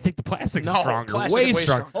 stronger. I think the plastic's No, stronger, plastic's way way stronger.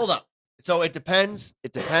 stronger. Hold up. So it depends.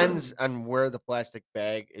 It depends on where the plastic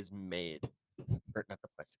bag is made, or not the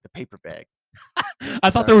plastic, the paper bag. I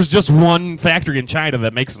thought there was just one factory in China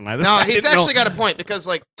that makes them. No, he's actually got a point because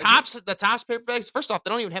like the Tops paper bags. First off, they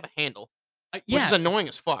don't even have a handle, which is yeah. annoying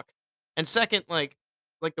as fuck. And second, like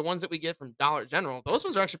the ones that we get from Dollar General, those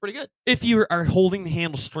ones are actually pretty good. If you are holding the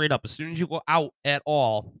handle straight up, as soon as you go out at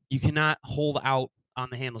all, you cannot hold out on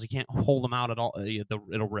the handles. You can't hold them out at all.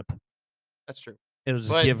 It'll rip. That's true. It'll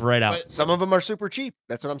just give right out. Some of them are super cheap.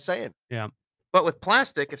 That's what I'm saying. Yeah. But with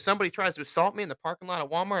plastic, if somebody tries to assault me in the parking lot of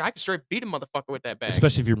Walmart, I can straight beat a motherfucker with that bag.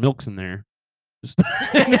 Especially if your milk's in there. Just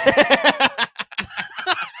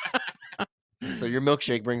So your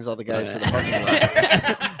milkshake brings all the guys to the parking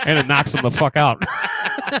lot. and it knocks them the fuck out.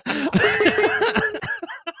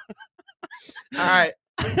 All right,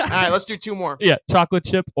 let's do 2 more. Yeah, chocolate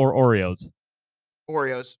chip or Oreos.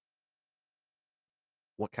 Oreos.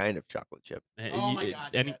 What kind of chocolate chip? Oh my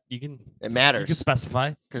God, Chad. You can. It You matters. can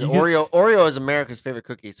specify. Because You can- Oreo is America's favorite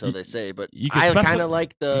cookie, so You- they say. But you can I specify- kind of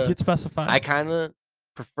like You could specify. I kind of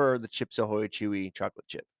prefer the Chips Ahoy Chewy chocolate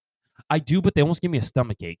chip. I do, but they almost give me a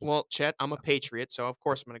stomach ache. Well, Chet, I'm a patriot, so of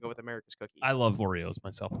course I'm gonna go with America's cookie. I love Oreos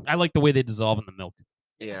myself. I like the way they dissolve in the milk.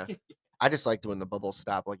 Yeah. I just liked when the bubbles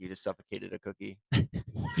stop like you just suffocated a cookie.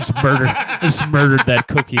 Just murdered that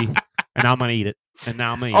cookie, and now I'm gonna eat it. And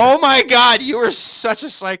now I'm gonna eat Oh it. my God, you are such a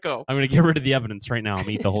psycho. I'm gonna get rid of the evidence right now. I'm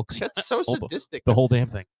gonna eat the whole Chet's so Hold on. sadistic. the whole damn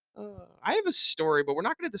thing. I have a story, but we're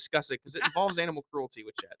not going to discuss it because it involves animal cruelty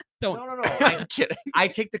with Chet. Don't. No. I'm kidding. I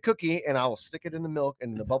take the cookie and I will stick it in the milk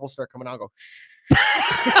and the bubbles start coming out. I'll go,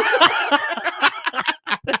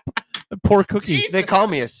 The poor cookie. they call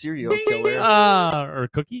me a serial killer. Or a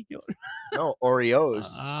cookie killer. No, Oreos.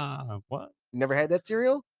 What? You never had that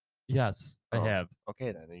cereal? Yes, I Oh. have.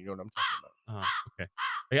 Okay, then you know what I'm talking about.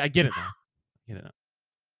 Okay. I get it now.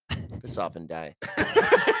 Piss off and die.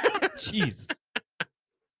 Jeez.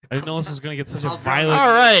 I didn't know this was gonna get such a I'll drop- violent.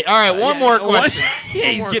 All right. One more question. Yeah,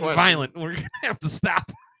 One he's more getting question. violent. We're gonna have to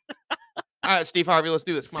stop. All right, Steve Harvey, let's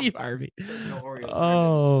do this. Come on. Steve Harvey. no Oreos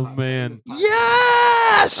Oh man.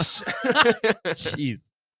 Yes. Jeez.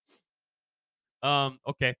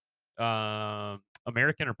 Okay.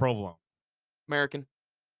 American or provolone? American.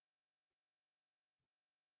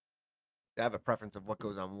 I have a preference of what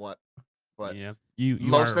goes on what, but Yeah. You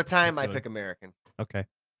most are of the time I particular. pick American. Okay.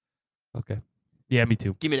 Yeah, me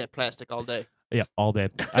too. Give me that plastic all day. Yeah, all day.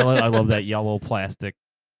 I love that yellow plastic.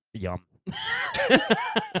 Yum.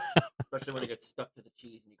 Especially when it gets stuck to the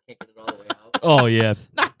cheese and you can't get it all the way out. Oh yeah.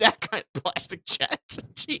 Not that kind of plastic, Chet.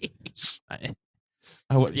 Jeez.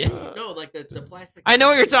 I would. Yeah. No, like the plastic. I know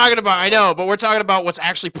what you're talking about. I know, but we're talking about what's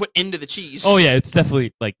actually put into the cheese. Oh yeah, it's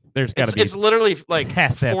definitely like there's got to be. It's literally like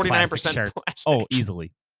has to have 49% plastic shards. plastic. Oh,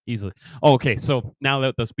 easily. Oh, okay, so now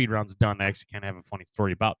that the speed round's done, I actually kind of have a funny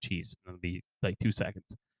story about cheese. It'll be like 2 seconds.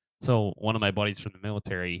 So one of my buddies from the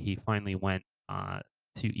military, he finally went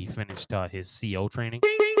he finished his CO training.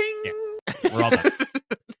 Yeah, we're all done.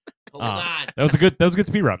 Hold on. That was a good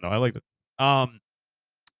speed round though. I liked it.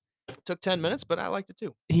 Took 10 minutes, but I liked it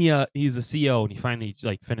too. He's a CO and he finally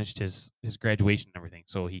like finished his graduation and everything.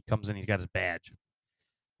 So he comes in, he's got his badge,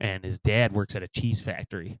 and his dad works at a cheese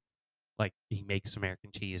factory. Like he makes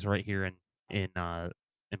American cheese right here in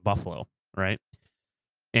Buffalo, right?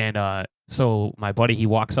 And so my buddy, he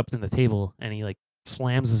walks up to the table and he like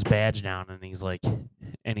slams his badge down and he's like,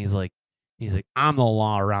 I'm the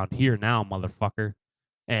law around here now, motherfucker.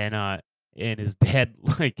 And his dad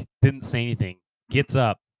like didn't say anything, gets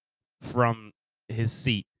up from his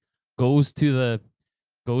seat, goes to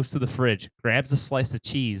the fridge, grabs a slice of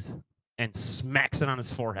cheese and smacks it on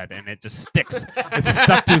his forehead, and it just sticks. It's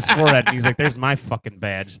stuck to his forehead, and he's like, "There's my fucking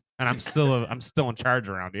badge, and I'm still in charge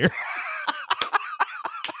around here."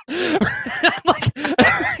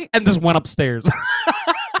 And just went upstairs.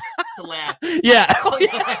 To laugh. Yeah,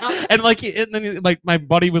 Yeah. and then like my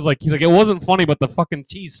buddy was like, he's like, it wasn't funny, but the fucking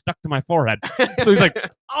cheese stuck to my forehead. So he's like,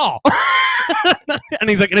 oh, and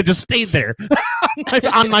he's like, and it just stayed there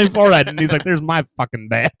on my forehead, and he's like, there's my fucking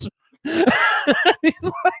badge. He's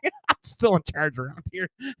like, I'm still in charge around here,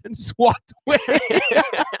 and just walked away.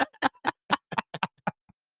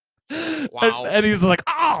 Wow. And he's like,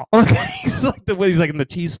 oh, he's like the way he's like, and the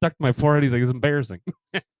cheese stuck to my forehead. He's like, it's embarrassing.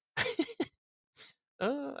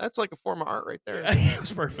 That's like a form of art right there. It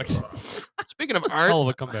was perfect. Speaking of art, Hell of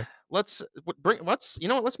a comeback. let's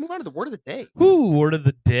move on to the word of the day. Ooh, word of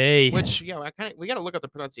the day. Which we got to look up the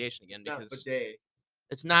pronunciation again because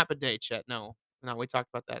it's not bidet, Chet. No, we talked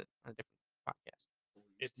about that on a different podcast.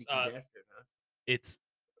 It's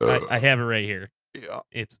I have it right here. Yeah.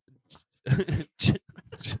 It's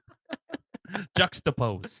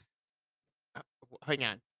juxtapose Hang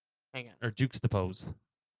on. or juxtapose.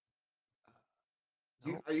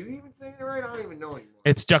 Are you even saying it right? I don't even know anymore.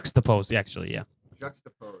 It's juxtaposed, actually. Yeah,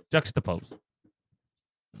 Juxtaposed. juxtaposed.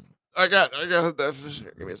 I got the definition.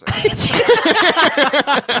 Give me a second.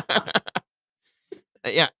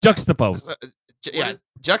 Yeah. Juxtaposed. Yeah.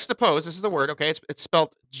 Juxtapose. This is the word. Okay. It's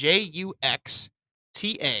spelled Juxtapose.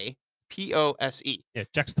 Yeah,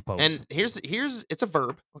 juxtaposed. And here's it's a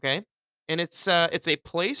verb. Okay. And it's a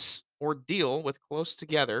place or deal with close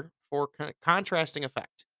together for contrasting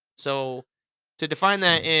effect. So to define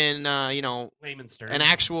that in layman's terms. an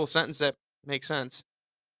actual sentence that makes sense,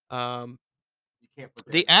 You can't put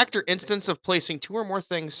that the in act or sentences. instance of placing two or more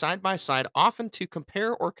things side by side, often to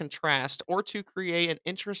compare or contrast, or to create an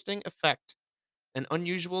interesting effect, an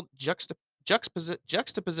unusual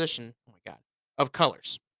juxtaposition. Oh my god, of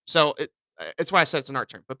colors. So it's why I said it's an art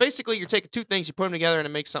term. But basically, you're taking two things, you put them together, and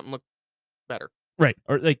it makes something look better. Right,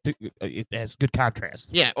 or like it has good contrast.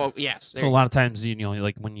 Yeah. Oh, yes. So a lot of times,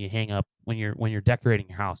 like when you hang up, when you're decorating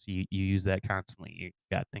your house, you use that constantly. You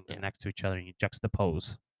got things Yeah. next to each other, and you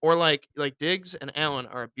juxtapose. Or like Diggs and Allen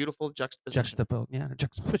are a beautiful juxtaposition. Juxtapose, yeah,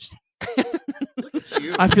 juxtapose. Look at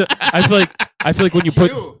you. I feel like when you Look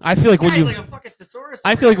put, at you. I feel like This when you, guy's like a fucking thesaurus.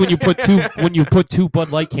 I feel like when you put two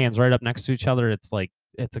Bud Light cans right up next to each other, it's a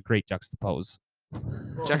great juxtapose.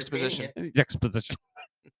 Well, Juxtaposition. you're painting Juxtaposition.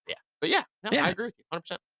 But yeah, no, Yeah. I agree with you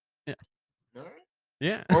 100%. it. All right.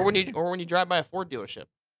 Yeah. Or when you drive by a Ford dealership.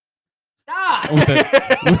 Stop. With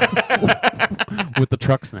with the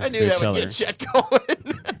trucks I next knew to that each would other. get Chet going.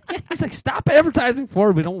 He's like, stop advertising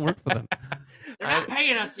Ford. We don't work for them. They're not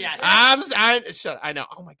paying us yet. I know.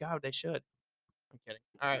 Oh my god, they should. I'm kidding.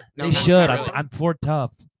 All right. No, They not should. really. I'm Ford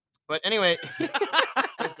tough. But anyway, Honest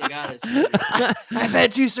to God, it should. I've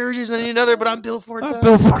had 2 surgeries. I need another, but I'm Bill Ford. I'm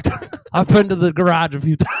Bill Ford. I've been to the garage a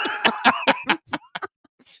few times.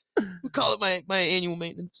 We call it my annual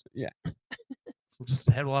maintenance. Just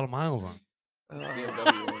had a lot of miles on.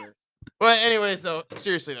 BMW owner. But anyway, so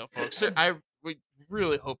seriously though, folks, we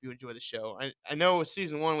really hope you enjoy the show. I know with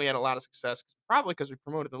season 1 we had a lot of success, probably because we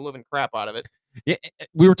promoted the living crap out of it. Yeah,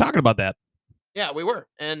 we were talking about that. Yeah, we were,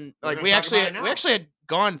 and We're like gonna we talk actually about it we now. actually had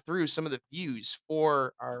gone through some of the views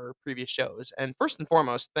for our previous shows. And first and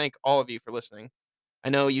foremost, thank all of you for listening. I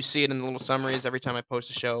know you see it in the little summaries every time I post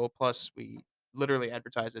a show. Plus, we literally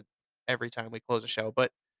advertise it every time we close a show. But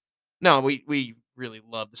no, we really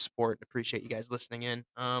love the support and appreciate you guys listening in.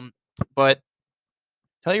 But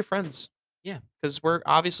tell your friends. Yeah. Because we're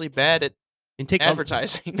obviously bad at And take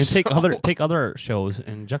advertising. and take so- other shows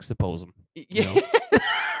and juxtapose them. Yeah. know.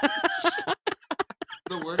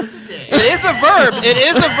 The word of the day. It is a verb. It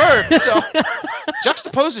is a verb. So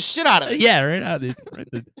juxtapose the shit out of it. Yeah, right out. Right,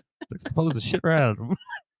 juxtapose the shit right out of them.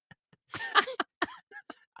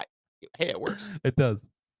 Hey, it works. It does.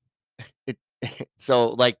 So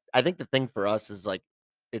like I think the thing for us is like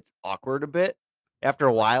it's awkward a bit after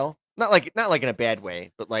a while. Not like in a bad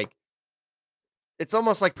way, but like it's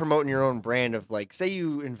almost like promoting your own brand of like say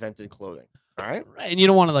you invented clothing. All right. Right, and you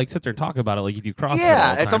don't want to like sit there and talk about it like you do CrossFit. all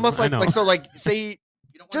Yeah, the it's time. almost I like know. so like say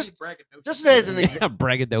You don't want Just- any braggadocious. just as an Yeah, example.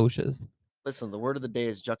 braggadocious. Listen, the word of the day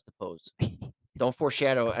is juxtapose. Don't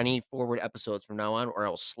foreshadow any forward episodes from now on, or I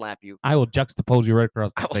will slap you. I will juxtapose you right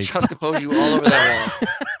across the I will face. juxtapose you all over that wall.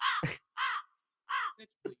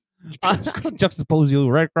 I'll juxtapose you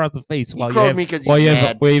right across the face He while you crowed have, me 'cause while he's you have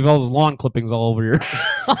mad. while you have all those lawn clippings all over your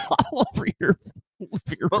all over your.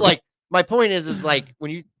 But like my point is like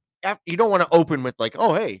when you you don't want to open with like,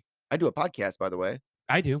 oh hey, I do a podcast by the way.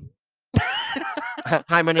 I do.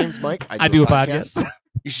 Hi, my name's Mike. I do a podcast.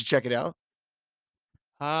 You should check it out.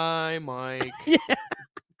 Hi, Mike. Yeah.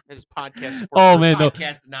 His podcast. support Oh group. man, no.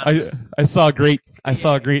 Podcast anonymous. I saw a great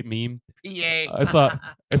Yeah. great meme. PA.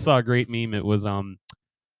 I saw a great meme. It was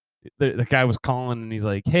the guy was calling and he's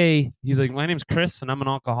like, hey, he's like, my name's Chris and I'm an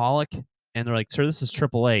alcoholic. And they're like, sir, this is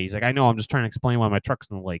AAA. He's like, I know, I'm just trying to explain why my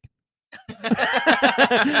truck's in the lake.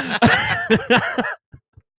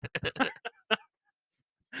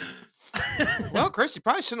 Well, Chris, you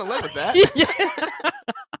probably shouldn't have led with that.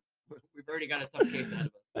 We've already got a tough case out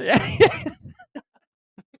of us. Yeah.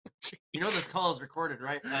 You know this call is recorded,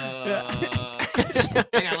 right? Yeah.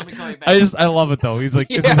 Hang on, let me call you back. I love it though. He's like,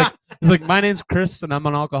 Yeah. he's like, my name's Chris and I'm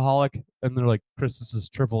an alcoholic. And they're like, Chris, this is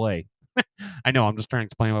AAA. I know, I'm just trying to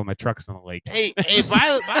explain why my truck's in the lake. Hey, by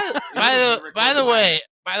the way,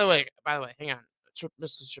 hang on, Mr.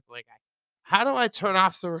 AAA guy. How do I turn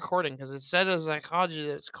off the recording? Because it said as I called you,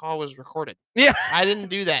 this call was recorded. Yeah. I didn't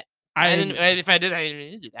do that. I didn't. If I did, I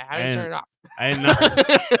didn't do that. How do you turn it off?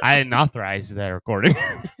 I didn't authorize that recording.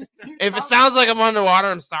 If it sounds like I'm underwater,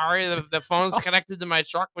 I'm sorry. The phone's connected to my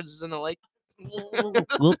truck, which is in the lake.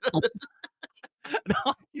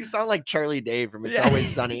 No, You sound like Charlie Day from It's Yeah. Always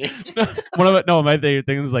Sunny. my favorite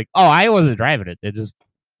thing is like, oh, I wasn't driving it. It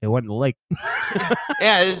wasn't the lake.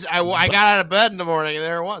 Yeah, I got out of bed in the morning and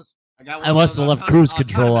there it was. got I must have left cruise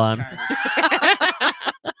control on.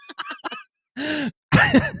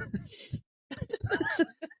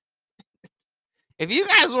 If you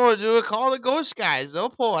guys want to do it, call the Ghost guys. They'll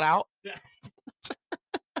pull it out.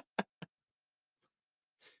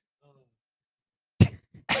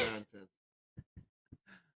 Nonsense.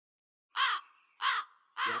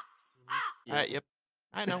 Yep.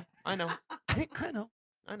 I know. I know.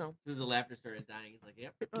 I know. As the laughter started dying, he's like,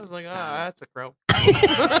 "Yep." I was like, Solid. that's a crow.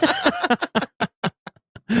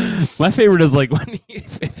 My favorite is like when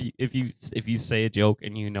if you say a joke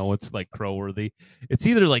and you know it's like crow worthy, it's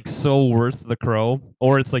either like so worth the crow,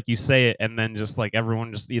 or it's like you say it and then just like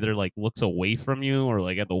everyone just either like looks away from you or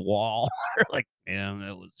like at the wall or like, man,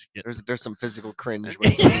 that was shit. There's some physical cringe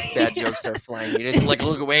when some of these bad jokes start flying. You just like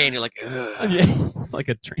look away and you're like, ugh. Yeah, it's like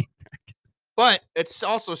a train. But it's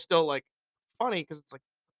also still like funny because it's like,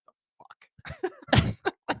 fuck.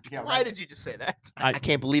 Yeah, Why did you just say that? I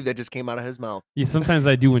can't believe that just came out of his mouth. Yeah, sometimes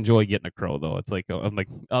I do enjoy getting a crow though. It's like I'm like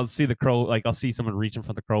I'll see the crow, like I'll see someone reaching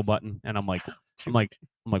for the crow button, and I'm like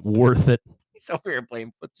worth it. He's over here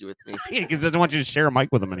playing footsie with me. Yeah, because I don't want you to share a mic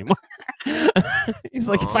with him anymore. He's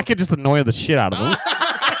like, if Aw. I could just annoy the shit out of him.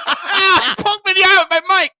 Poke me in the eye with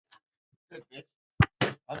my mic.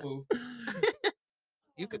 I'll move.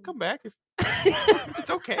 You could come back if it's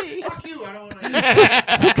okay. Fuck you. I don't want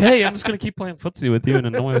It's okay. I'm just gonna keep playing footsie with you and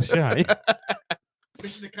annoy the shit out of you.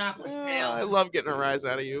 Mission accomplished. I love getting a rise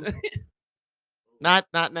out of you. Not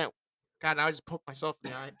now. God, now I just poked myself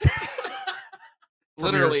in the eye.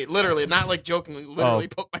 Literally, not like jokingly. Literally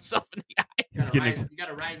poked myself in the eye. He's getting You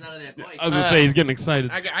gotta rise out of that mic. I was gonna say he's getting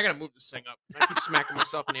excited. I gotta move this thing up. I keep smacking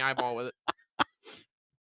myself in the eyeball with it.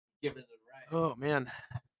 Give it a rise. Oh man.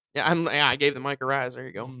 Yeah, I gave the mic a rise. There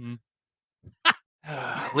you go. Mhm.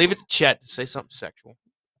 Leave it to Chet to say something sexual.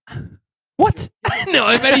 What? No,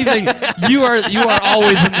 if anything, you are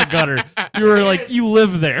always in the gutter. You are like you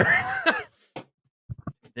live there.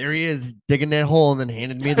 There he is, digging that hole and then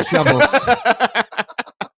handed me the shovel.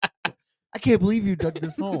 I can't believe you dug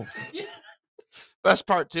this hole. Best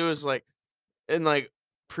part too is like in like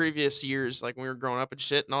previous years, like when we were growing up and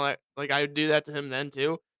shit and all that, like I would do that to him then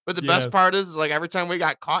too. But the best part is like every time we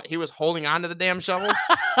got caught, he was holding on to the damn shovel.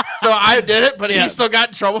 So I did it, but Yeah. he still got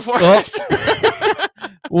in trouble for Well, it.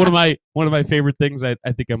 one of my favorite things, I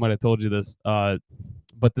think I might have told you this, but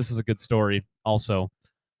this is a good story also.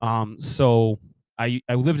 So I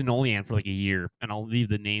lived in Olean for like a year, and I'll leave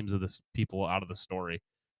the names of this people out of the story.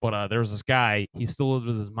 But there was this guy, he still lives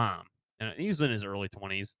with his mom, and he was in his early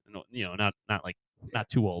 20s, you know, not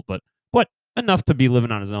too old, but enough to be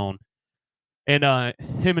living on his own. And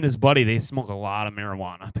him and his buddy, they smoke a lot of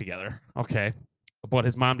marijuana together. Okay. But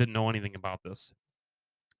his mom didn't know anything about this.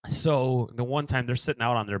 So the one time they're sitting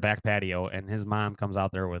out on their back patio, and his mom comes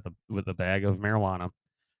out there with a bag of marijuana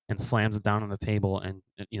and slams it down on the table, and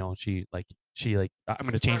you know she I'm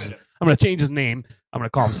gonna change his name. I'm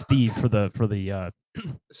gonna call him Steve for the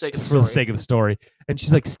Sake of the for the story. sake of the story. And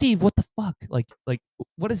she's like, Steve, what the fuck? Like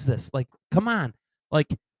what is this? Like, come on.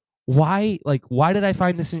 Why did I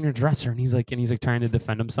find this in your dresser? And he's like trying to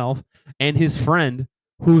defend himself. And his friend,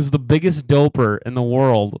 who's the biggest doper in the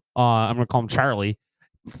world, I'm gonna call him Charlie,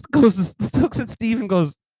 looks at Steve and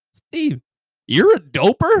goes, Steve, you're a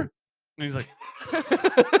doper? And he's like,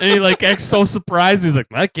 and he like acts so surprised. He's like,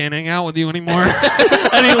 I can't hang out with you anymore.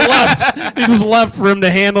 And he left. He just left for him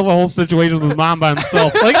to handle the whole situation with his mom by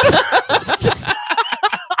himself. Like, just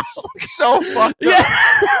So fucked up.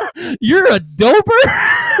 yeah, you're a doper.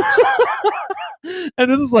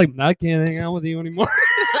 And this is like, I can't hang out with you anymore.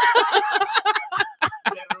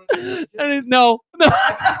 And no,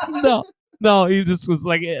 he just was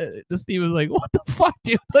like, Steve was like, what the fuck,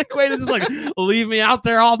 dude? Like, wait, just like leave me out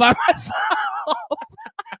there all by myself.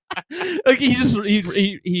 Like he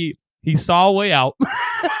saw a way out,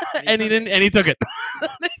 and he took it.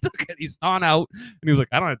 He's on out, and he was like,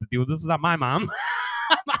 I don't have to deal with this. This is not my mom.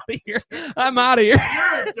 I'm out of here.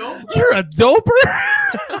 You're a doper.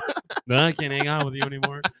 No, I can't hang out with you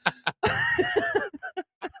anymore.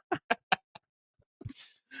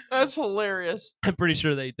 That's hilarious. I'm pretty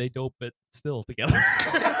sure they dope it still together.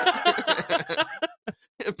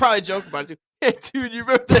 Probably joke about it too. Hey, dude, you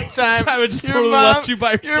remember that time? I would just your totally mom- left you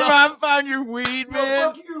by Your yourself. mom found your weed,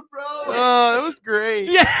 man. Fuck you, bro. Oh, that was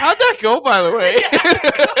great. Yeah. How'd that go, by the way?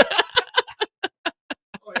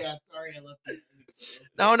 Oh yeah, sorry I left you.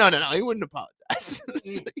 No. He wouldn't apologize.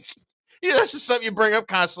 Yeah, that's just something you bring up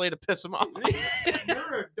constantly to piss him off.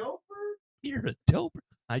 You're a doper. You're a doper.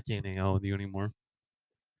 I can't hang out with you anymore.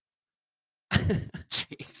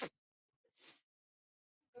 Jeez.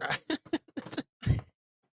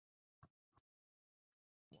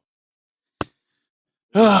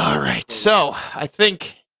 All right. So I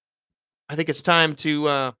think it's time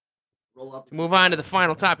to Roll up. move on to the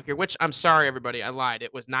final topic here. Which I'm sorry, everybody, I lied.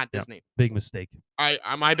 It was not Yep. Disney. Big mistake.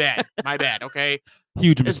 My bad. My bad. Okay.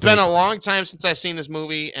 Huge It's mistake. been a long time since I've seen this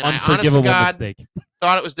movie, and I honest to Unforgivable God mistake.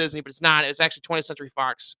 thought it was Disney, but it's not. It's actually 20th Century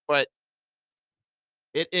Fox. But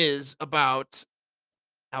it is about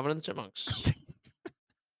Alvin and the Chipmunks.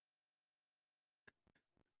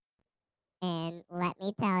 And let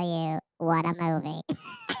me tell you, what a movie.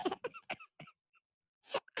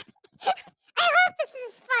 I hope this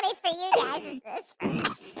is funny for you guys as this for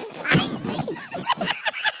us.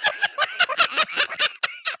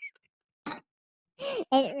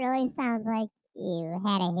 It really sounds like you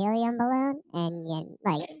had a helium balloon and you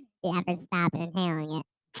ever stop inhaling it.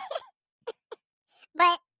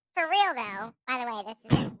 But for real though, by the way, this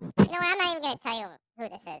is, you know what, I'm not even going to tell you who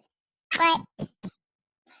this is. But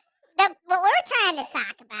what we're trying to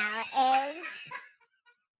talk about is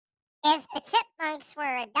if the chipmunks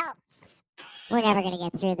were adults. We're never going to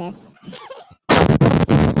get through this.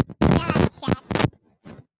 Shut.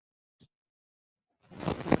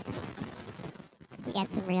 We got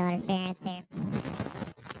some real interference here.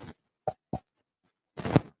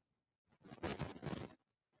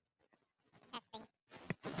 Testing.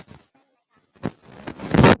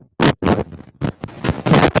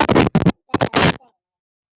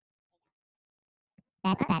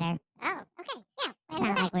 That's better. Oh, okay. Yeah.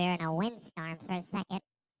 Sounded like we were in a windstorm for a second.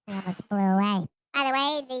 We almost blew away. By the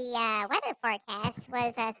way, the weather forecast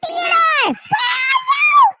was a Theodore!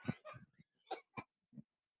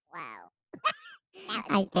 Wow.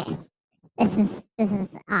 I guess this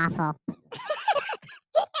is awful.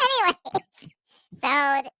 Anyways, so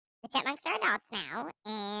the chipmunks are adults now,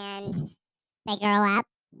 and they grow up,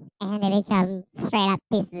 and they become straight up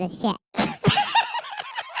pieces of shit.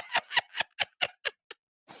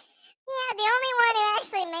 Yeah, the only one who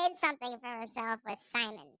actually made something for herself was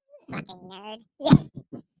Simon. Fucking nerd.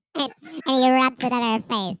 and he rubs it on her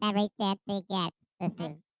face every chance he gets.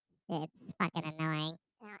 It's fucking annoying.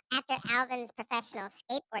 After Alvin's professional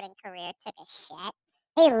skateboarding career took a shit.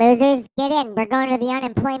 Hey losers, get in. We're going to the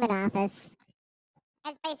unemployment office.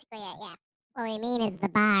 That's basically it, yeah. What we mean is the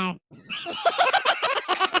bar.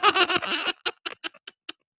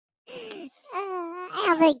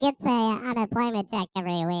 Alvin gets a unemployment check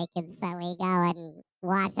every week, and so we go and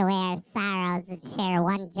wash away our sorrows and share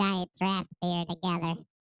one giant draft beer together.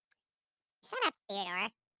 Shut up, Theodore.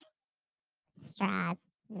 Straws.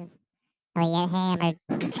 Just, we get hammered.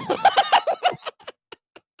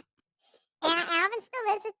 Alvin still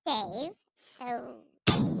lives with Dave, so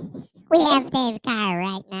we have Dave Carr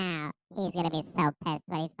right now. He's gonna be so pissed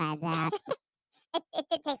when he finds out. It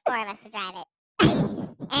did take 4 of us to drive it.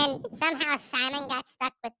 And somehow Simon got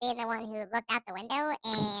stuck with being the one who looked out the window,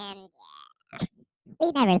 and yeah,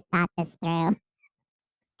 we never thought this through.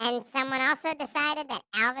 And someone also decided that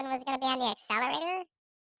Alvin was going to be on the accelerator.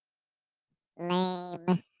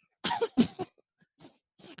 Lame.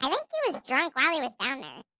 I think he was drunk while he was down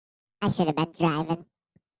there. I should have been driving.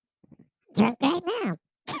 Drunk right now.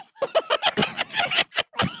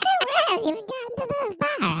 We haven't even gotten to the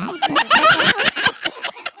bar.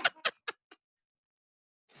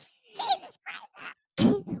 Jesus Christ.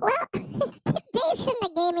 Well, Dave shouldn't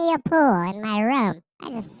have gave me a pool in my room. I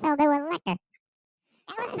just filled it with liquor.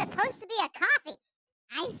 That was supposed to be a coffee.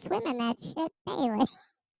 I swim in that shit daily.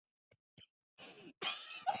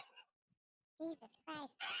 Jesus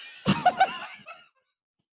Christ.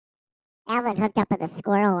 Alvin hooked up with a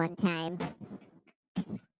squirrel one time.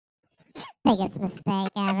 Biggest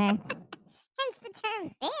mistake ever. Hence the term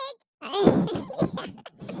big.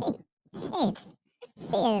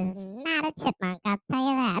 She is not a chipmunk, I'll tell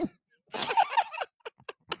you that.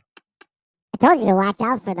 I told you to watch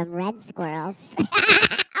out for them red squirrels.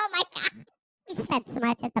 Oh my god. We spent so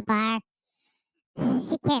much at the bar.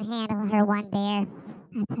 She can't handle her one beer.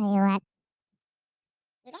 I'll tell you what.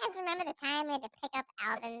 You guys remember the time we had to pick up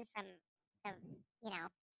Alvin from the,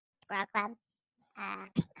 squirrel club?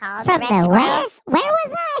 Called from the Red Squirrels? Where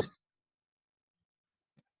was I?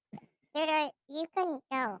 Theodore, you couldn't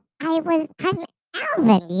go. I'm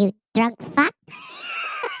Alvin, you drunk fuck.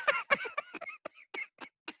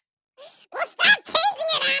 Well, stop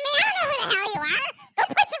changing it on me. I don't know who the hell you are. Go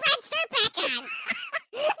put your red shirt back on.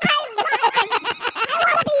 I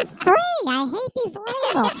want to be free. I hate these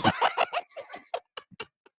labels.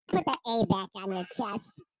 Put the A back on your chest.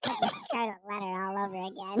 Put the scarlet letter all over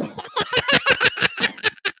again.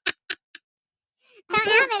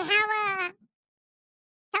 Alvin,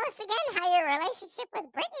 tell us again how your relationship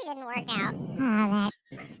with Brittany didn't work out. Oh, that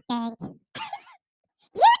skank.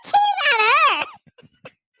 You cheated on her!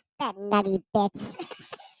 That nutty bitch.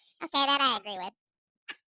 Okay, that I agree with.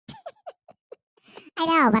 I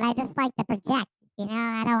know, but I just like to project. You know,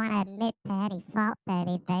 I don't want to admit to any fault to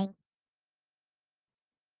anything.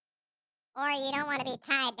 Or you don't want to be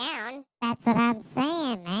tied down. That's what I'm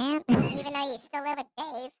saying, man. Even though you still live with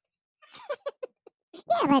Dave.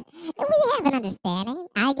 Yeah, but we have an understanding.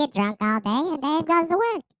 I get drunk all day and Dave goes to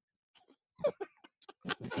work.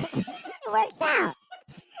 It works out.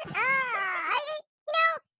 I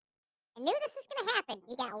knew this was going to happen.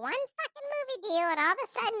 You got one fucking movie deal and all of a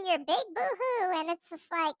sudden you're big boo-hoo and it's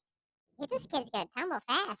just like, hey, this kid's going to tumble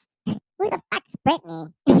fast. Who the fuck's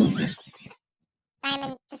Brittany?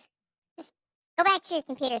 Simon, just go back to your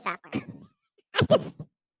computer software.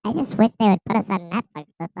 I just wish they would put us on Netflix.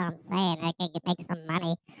 That's all I'm saying. I could make some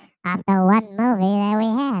money off the one movie that we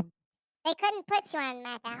had. They couldn't put you on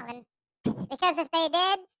Matt Alvin. Because if they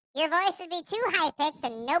did, your voice would be too high-pitched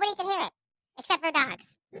and nobody could hear it. Except for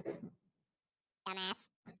dogs. Dumbass.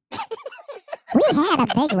 We had a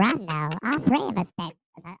big run, though. All three of us did.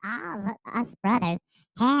 All of us brothers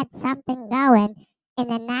had something going in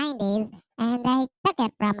the 90s, and they took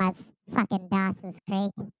it from us. Fucking Dawson's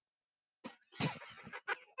Creek.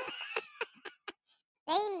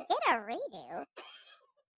 They did a redo.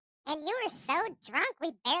 And you were so drunk,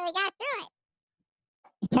 we barely got through it.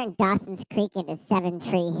 You turned Dawson's Creek into Seven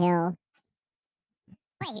Tree Hill.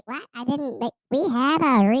 Wait, what? I didn't make... We had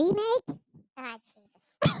a remake? Ah,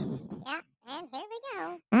 Jesus. Yeah, and here we go.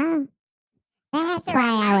 Oh. That's why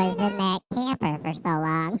I was in that camper for so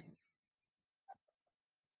long.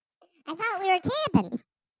 I thought we were camping.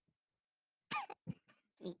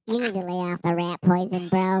 You need to lay off the rat poison,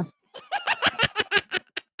 bro.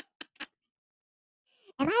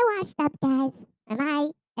 Am I washed up, guys? Am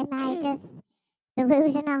I just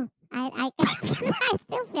delusional? I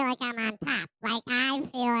still feel like I'm on top. Like I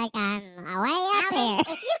feel like I'm way up here.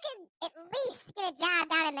 If you could at least get a job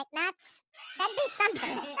down at McNuts, that'd be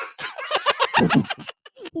something.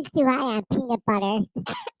 He's too high on peanut butter.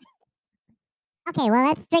 Okay, well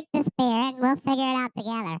let's drink this beer and we'll figure it out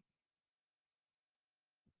together.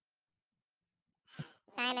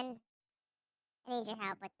 Simon, I need your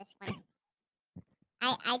help with this one.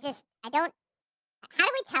 I don't. How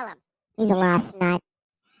do we tell him? He's a lost nut.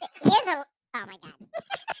 He is a. Oh my god.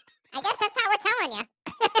 I guess that's how we're telling you.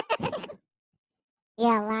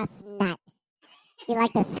 You're a lost nut. You're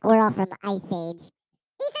like the squirrel from Ice Age.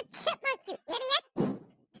 He's a chipmunk, you idiot.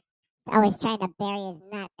 He's always trying to bury his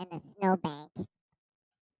nut in the snowbank.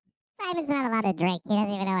 Simon's not allowed to drink. He doesn't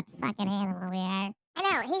even know what fucking animal we are. I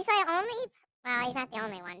know. He's the only. Well, he's not the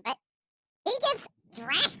only one, but he gets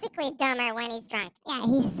drastically dumber when he's drunk. Yeah,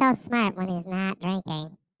 he's so smart when he's not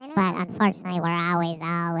drinking. But unfortunately, we're always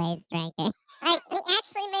drinking. He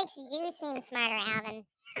actually makes you seem smarter, Alvin.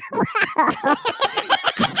 Wow.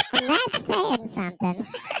 That's saying something.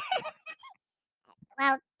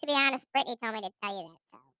 Well, to be honest, Brittany told me to tell you that,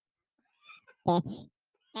 so. Bitch.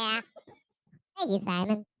 Yeah. Thank you,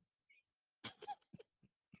 Simon.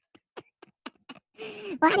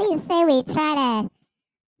 Why do you say we try to...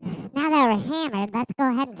 Now that we're hammered, let's go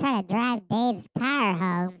ahead and try to drive Dave's car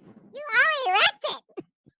home. You already wrecked it!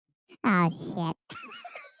 Oh, shit.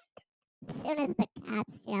 As soon as the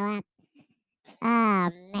cops show up. Oh,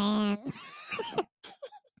 man.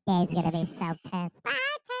 Dave's gonna be so pissed.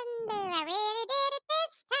 Bartender, I really did it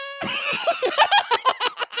this time.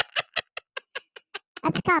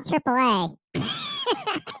 Let's call AAA.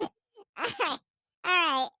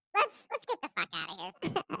 Alright. Let's get the fuck out of here.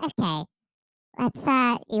 Okay. Let's,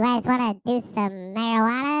 you guys wanna do some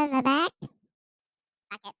marijuana in the back?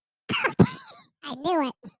 Fuck it. I knew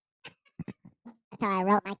it. That's how I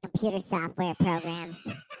wrote my computer software program.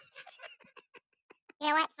 You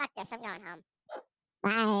know what? Fuck this. I'm going home.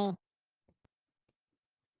 Bye.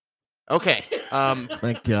 Okay.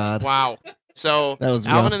 My God. Wow. So That was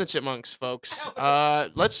Alvin rough. and the Chipmunks, folks.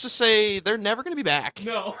 Let's just say they're never gonna be back.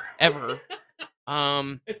 No. Ever.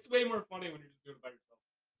 It's way more funny when you're just doing it by yourself.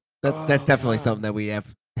 That's Oh, definitely God. something that we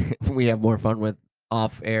have more fun with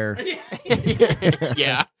off air.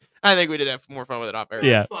 Yeah. I think we did have more fun with it off air.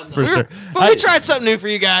 Yeah, fun, though. for We were- sure. But we tried something new for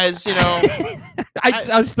you guys, you know.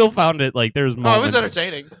 I still found it like there's Oh, it moments. was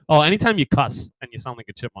entertaining. Oh, anytime you cuss and you sound like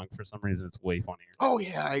a chipmunk, for some reason, it's way funnier. Oh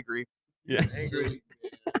yeah, I agree. Yeah.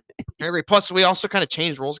 I agree. Plus, we also kind of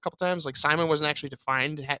changed roles a couple times. Like Simon wasn't actually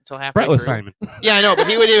defined until halfway Brett was through. Simon. Yeah, I know, but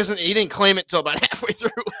he wasn't. He didn't claim it till about halfway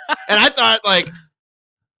through. And I thought like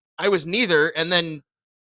I was neither. And then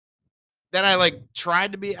then I like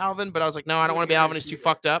tried to be Alvin, but I was like, no, I don't want to be Alvin. He's too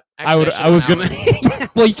fucked up. I would. Actually, I was should've gonna. been Alvin.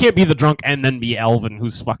 Well, you can't be the drunk and then be Alvin,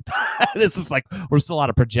 who's fucked up. This is like we're still a lot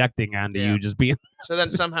of projecting onto Yeah. you, just being. So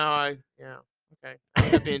then somehow okay. I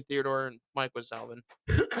ended up being Theodore and Mike was Alvin.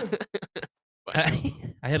 I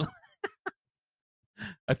had.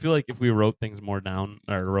 I feel like if we wrote things down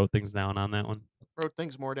on that one. Wrote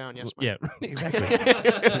things more down. Yes, Mike. Yeah,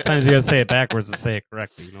 exactly. Sometimes you gotta say it backwards to say it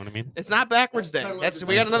correctly. You know what I mean? It's not backwards That's the then. title of That's this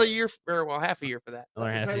we got episode. another year, or well, half a year for that.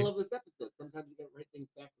 Another That's the half title year. of this episode. Sometimes you gotta write things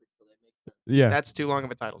backwards so they make sense. Yeah. That's too long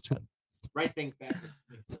of a title, Chad. Write things backwards.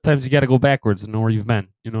 makes sense. Sometimes you gotta go backwards to know where you've been.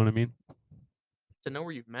 You know what I mean? To know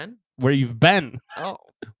where you've been. Where you've been Oh,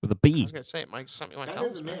 with a I B. was gonna say, Mike, something you want to That tell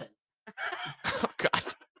is us, a man? man. Oh God.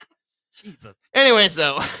 Jesus. Anyway,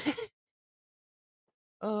 so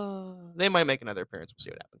they might make another appearance. We'll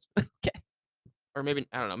see what happens. Okay. Or maybe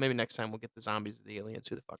I don't know. Maybe next time we'll get the zombies or the aliens.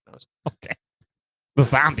 Who the fuck knows? Okay. The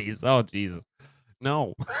zombies. Oh Jesus.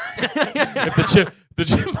 No. If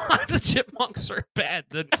the chipmunks are bad,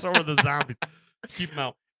 then so are the zombies. Keep them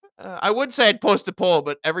out. I would say I'd post a poll,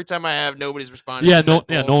 but every time I have, nobody's responding. Yeah, to said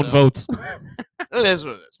no poll, one so votes. It is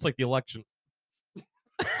what it is. It's like the election.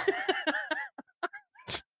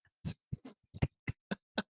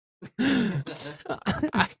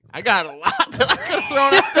 I got a lot that I could have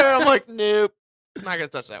thrown out there. I'm like, nope, I'm not gonna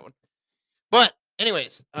touch that one. But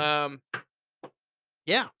anyways,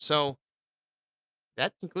 yeah. So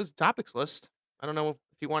that concludes the topics list. I don't know if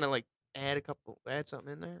you want to like add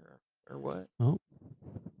something in there or what.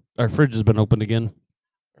 Our fridge has been opened again.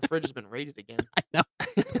 Our fridge has been raided again. I know.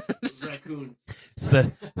 Those raccoons.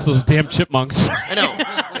 It's those damn chipmunks. I know.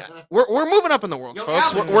 We're moving up in the world, Yo,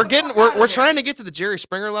 folks. Alvin, We're getting fuck outta we're here. trying to get to the Jerry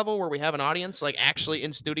Springer level where we have an audience like actually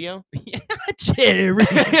in studio. Yeah, Jerry.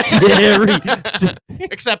 Jerry.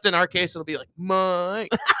 Except in our case, it'll be like Mike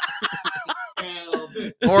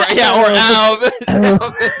Alvin. or Alvin.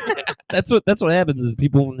 That's what happens is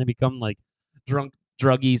people when they become like drunk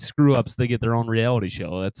druggy screw ups, they get their own reality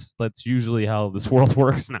show. That's usually how this world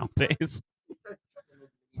works nowadays.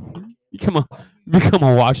 You become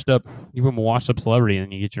a washed up celebrity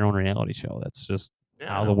and you get your own reality show. That's just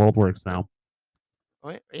how the world works now.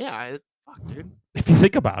 Fuck, dude. If you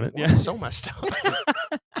think about it, We're yeah. so messed up.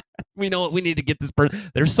 We know we need to get this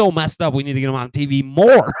person. They're so messed up. We need to get them on TV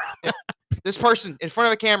more. This person in front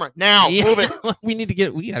of a camera now. Yeah. Move it. We need to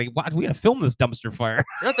get. We gotta film this dumpster fire.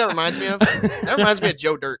 You know what that reminds me of? That reminds me of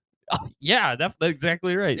Joe Dirt. Oh, yeah, that's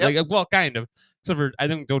exactly right. Yep. Like, well, kind of. Except for I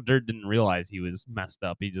think Joe Dirt didn't realize he was messed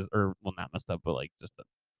up. He just, not messed up, but like just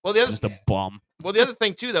Well, the a bum. other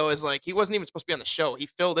thing too, though, is like he wasn't even supposed to be on the show. He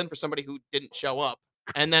filled in for somebody who didn't show up,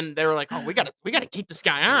 and then they were like, "Oh, we gotta keep this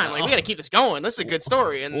guy on. Like, we gotta keep this going. This is a good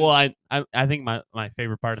story." And Well, I think my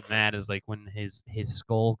favorite part of that is like when his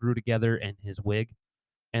skull grew together and his wig,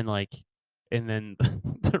 and then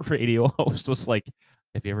the radio host was like,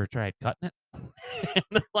 "Have you ever tried cutting it?" And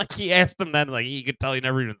then, like he asked him that, like you could tell he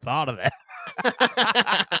never even thought of that.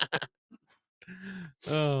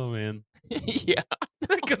 Oh man, yeah.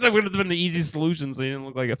 because that would have been the easy solution, so he didn't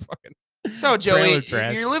look like a fucking. So Joey, Trailer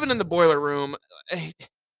trash. you're living in the boiler room.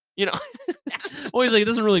 You know, Well, he's like, it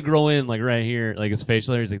doesn't really grow in like right here, like his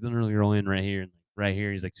facial hair. He's like, it doesn't really grow in right here, and right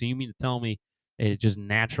here. He's like, so you mean to tell me it just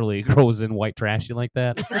naturally grows in white trashy like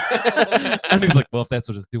that? And he's like, well, if that's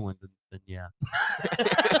what it's doing, then yeah.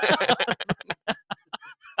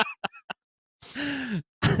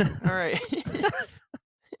 all right.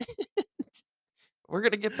 We're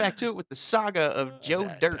gonna get back to it with the saga of Joe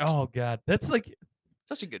Dirt. Oh god, that's like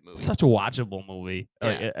Such a good movie. such a watchable movie.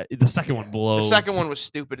 Yeah. The second one blows. The second one was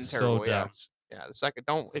stupid and so terrible. Yeah. dumb. Yeah. The second,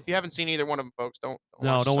 don't if you haven't seen either one of them, folks, don't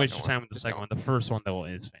No, watch the don't waste your second time with the Just second don't. one. The first one though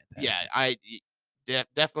is fantastic. Yeah, I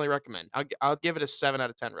definitely recommend. I'll give it a 7 out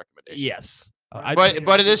of 10 recommendation. Yes.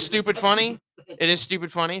 But it is stupid funny. It is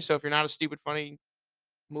stupid funny. So if you're not a stupid funny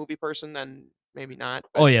movie person, then maybe not.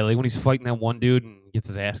 Oh yeah, like when he's fighting that one dude and gets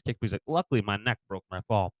his ass kicked, he's like, "Luckily, my neck broke my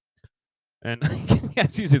fall," and he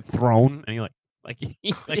sees it thrown, and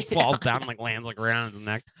he falls down, and, like lands like around his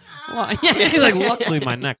neck. Well, yeah, he's like, "Luckily,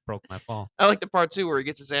 my neck broke my fall." I like the part 2 where he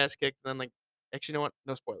gets his ass kicked, and then like, actually, you know what?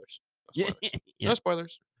 No spoilers. No Yeah, spoilers. yeah. No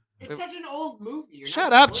spoilers. It's such an old movie. You're not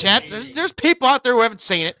Shut up, spoiling Chet. anything. There's people out there who haven't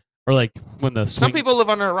seen it. Or like when the Some swing, people live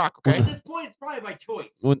under a rock. Okay. At this point, it's probably by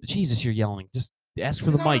choice. when Jesus, you're yelling. Just ask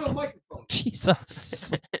for the Because I mic. don't have a microphone.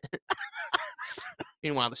 Jesus.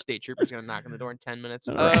 Meanwhile, the state trooper's gonna knock on the door in 10 minutes.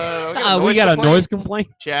 All right. We We got a complaint. noise complaint.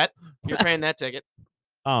 Chat. You're paying that ticket.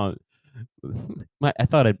 Oh, I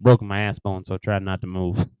thought I'd broken my ass bone, so I tried not to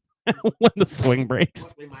move when the swing breaks.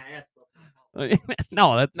 Luckily, my ass broke.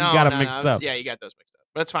 No, that's No, you got no, them mixed no, up. Yeah, you got those mixed up.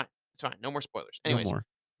 But it's fine. It's fine. No more spoilers. Anyways, No more.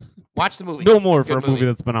 Watch the movie. No more for Good a movie movie.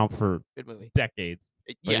 that's been out for Good movie. decades.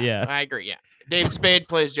 Yeah, yeah. I agree. Yeah, David Spade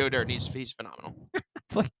plays Joe Dirt, and he's phenomenal.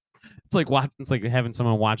 It's like having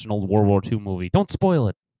someone watch an old World War II movie. Don't spoil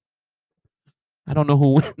it. I don't know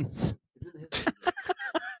who wins. It's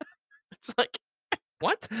like,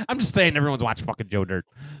 what? I'm just saying everyone's watched fucking Joe Dirt.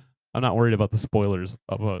 I'm not worried about the spoilers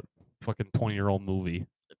of a fucking 20-year-old movie.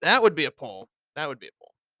 That would be a poll. That would be a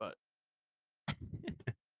poll. But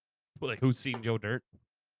Like, who's seen Joe Dirt?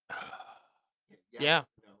 Yeah.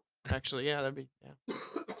 Actually, yeah, that'd be yeah.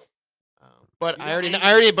 But I already know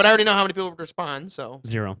how many people would respond. So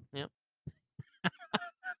 0. Yep.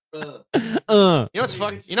 Uh, you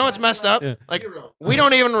know what's messed up? Yeah. Like we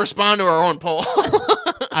don't even respond to our own poll.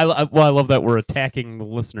 I love that we're attacking the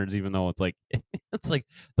listeners, even though it's like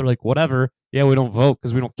they're like whatever. Yeah, we don't vote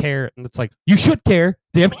because we don't care, and it's like you should care.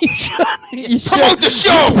 Damn it, you should. You should Promote the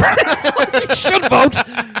show. You should vote.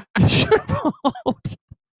 You should vote.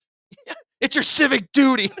 It's your civic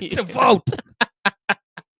duty To vote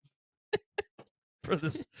for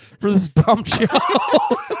this dumb show.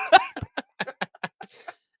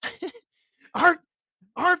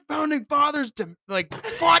 Our founding fathers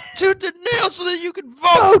fought tooth and nail so that you can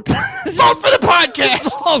vote. Vote for the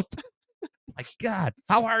podcast. Vote. My God,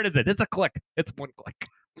 how hard is it? It's a click. It's one click.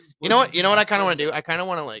 You know what? I kind of want to do. I kind of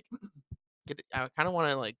want to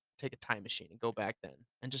take a time machine and go back then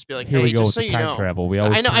and just be like, Here hey, we go just with so the you time know, travel. We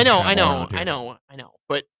always I know, time travel I around here. know.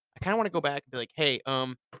 But I kind of want to go back and be like, hey,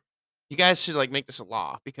 you guys should make this a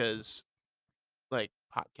law because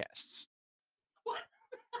podcasts.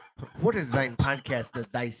 What is thine podcast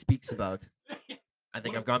that thy speaks about? I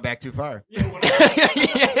think I've gone back too far.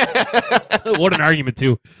 What an argument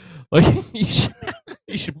too. Like you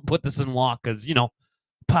should put this in law because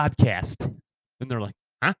podcast. And they're like,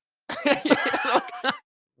 huh?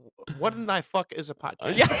 What in thy fuck is a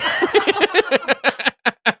podcast? Yeah.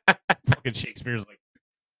 Fucking Shakespeare's like,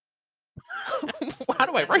 how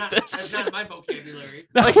do I write this? That's not my vocabulary.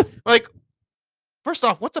 like, first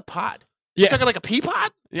off, what's a pod? yeah, You talking like a pea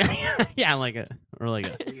pod? yeah, like a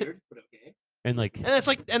Weird, but okay. and like And it's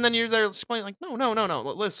like, and then you're there explaining like, no.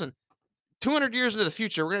 Listen, 200 years into the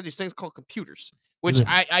future, we're gonna have these things called computers, which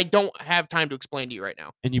Yeah. I don't have time to explain to you right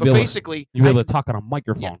now. and you But be able basically, you be able to talk on a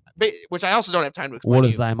microphone. which I also don't have time to explain. What to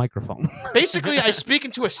is you. that microphone? Basically, I speak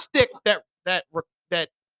into a stick that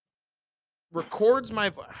records my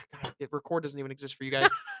voice. Record doesn't even exist for you guys.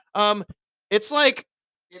 It's like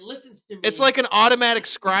It listens to me. it's like an automatic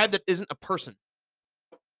scribe that isn't a person,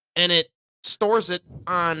 and it stores it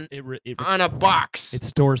on a box. It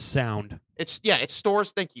stores sound. It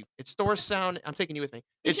stores. Thank you. It stores sound. I'm taking you with me.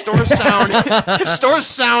 It stores sound. It stores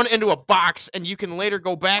sound into a box, and you can later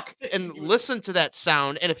go back and listen to that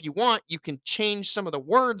sound. And if you want, you can change some of the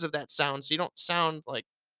words of that sound so you don't sound like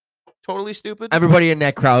totally stupid. Everybody in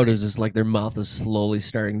that crowd is just like their mouth is slowly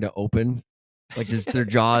starting to open. Like just their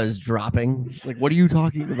jaw is dropping. Like, what are you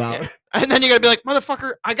talking about? And then you're gonna be like,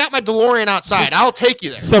 motherfucker, I got my DeLorean outside. I'll take you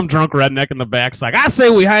there. Some drunk redneck in the back's like, I say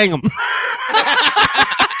we hang him.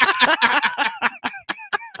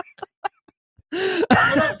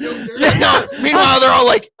 Yeah, no. Meanwhile, they're all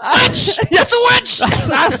like, witch! It's a witch!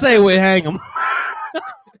 I say we hang him.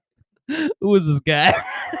 Who is this guy?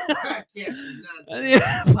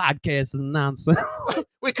 Podcast is nonsense.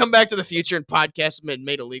 We come back to the future and podcasts have been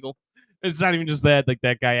made illegal. It's not even just that. Like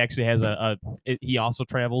that guy actually has he also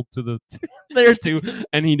traveled to there too,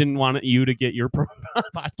 and he didn't want you to get your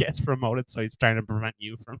podcast promoted, so he's trying to prevent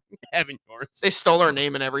you from having yours. They stole our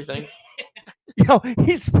name and everything. Yo,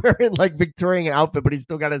 he's wearing like Victorian outfit, but he's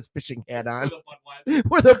still got his fishing hat on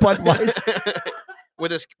with a Budweiser,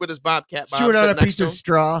 with his Bobcat Bob chewing on a sitting next piece to of him.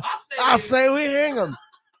 straw. I say we hang him.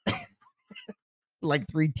 Like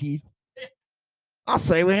 3 teeth. I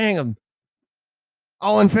say we hang him.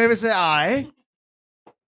 All in favor, say aye.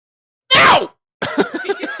 No!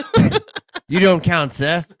 You don't count,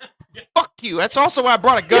 sir. Fuck you. That's also why I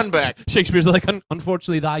brought a gun back. Shakespeare's like,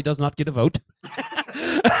 unfortunately, the eye does not get a vote.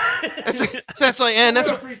 That's like, and that's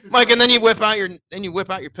Mike. And then you whip out your pistol.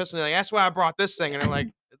 And you're like, that's why I brought this thing. And they're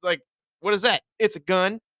like, what is that? It's a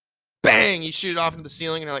gun. Bang! You shoot it off into the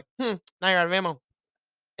ceiling, and they're like, now you're out of ammo.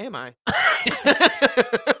 Am I?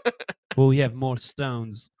 Well, we have more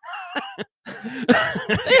stones.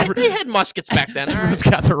 They had muskets back then. All right. Everyone's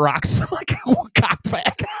got the rocks like cocked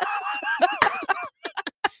back.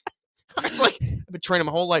 It's like I've been training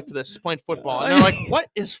my whole life for this, playing football. And they're like, what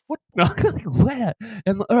is football? No, like, where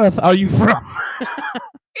in the earth are you from?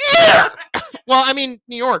 Here! Well, I mean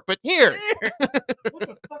New York, but here. What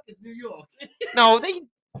the fuck is New York? No, they.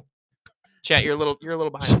 Chat, you're a little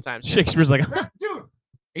behind the times. here. Shakespeare's like, Dude,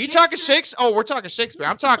 Are you talking Shakespeare? Oh, we're talking Shakespeare.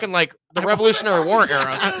 I'm talking like the Revolutionary War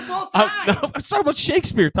era. No, I'm sorry about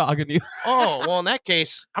Shakespeare talking to you. Oh, well, in that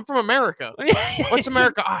case, I'm from America. What's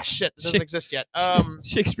America? Ah, shit, it doesn't Shak- exist yet.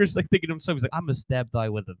 Shakespeare's like thinking to himself, he's like, I'm gonna stab thy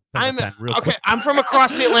with a I'm pen real okay. quick. I'm from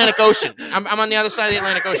across the Atlantic Ocean. I'm on the other side of the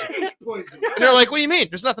Atlantic Ocean. And they're like, "What do you mean?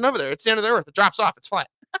 There's nothing over there. It's the end of the earth. It drops off. It's flat."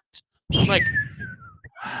 I'm like,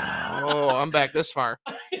 "Oh, I'm back this far."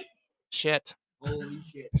 Shit. Holy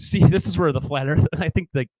shit. See, this is where the flat Earth. I think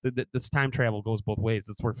this time travel goes both ways.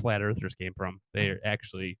 That's where flat Earthers came from. They're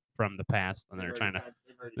actually from the past, and they're trying to.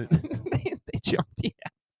 They jumped. Yeah,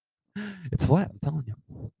 it's flat. I'm telling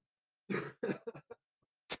you.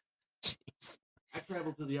 I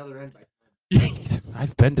traveled to the other end by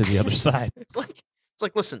I've been to the other side. It's like,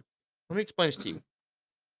 listen. Let me explain this to you.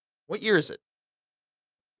 What year is it?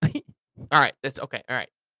 All right, that's okay. All right.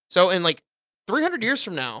 So in like 300 years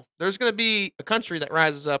from now, there's going to be a country that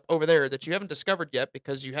rises up over there that you haven't discovered yet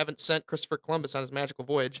because you haven't sent Christopher Columbus on his magical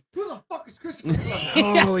voyage. Who the fuck is Christopher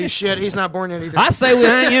Columbus? Holy shit, he's not born yet either. I say we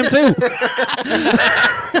hang him too.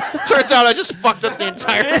 Turns out I just fucked up the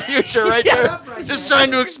entire future right there. Yes, right, Just yeah.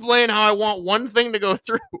 trying to explain how I want one thing to go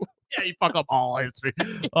through. Yeah, you fuck up all history.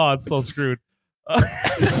 Oh, it's so screwed.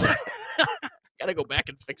 Gotta go back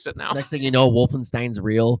and fix it now. Next thing you know, Wolfenstein's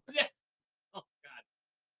real. Yeah. Oh,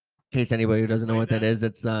 In case anybody who doesn't know what that is,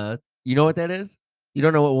 it's you know what that is? You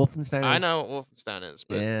don't know what Wolfenstein is? I know what Wolfenstein is,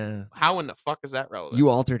 but Yeah. how in the fuck is that relevant? You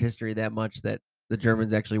altered history that much that the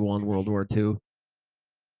Germans actually won World War II.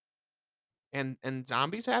 and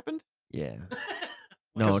zombies happened? Yeah.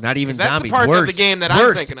 No, 'Cause- not even 'cause that's zombies. the part Worse. of the game that Worst.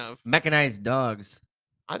 I'm thinking of. Mechanized dogs.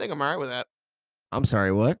 I think I'm alright with that. I'm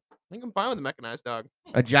sorry, what? I think I'm fine with a mechanized dog.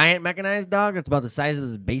 A giant mechanized dog? It's about the size of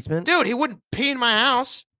this basement? Dude, he wouldn't pee in my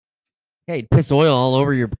house. Hey, he'd piss oil all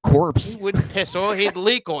over your corpse. He wouldn't piss oil. He'd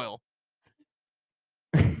leak oil.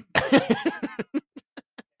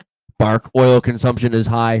 Bark. Oil consumption is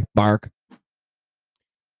high. Bark.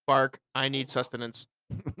 Bark, I need sustenance.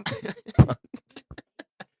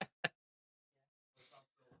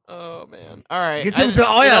 Oh man! All right. Get I some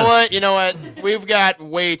oil. You know what? You know what? We've got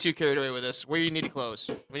way too carried away with this. We need to close.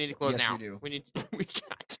 We need to close Yes, now. we do. We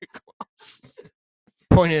got to close.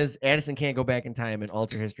 Point is, Addison can't go back in time and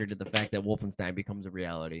alter history to the fact that Wolfenstein becomes a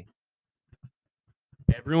reality.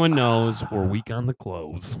 Everyone knows we're weak on the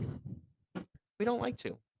clothes. We don't like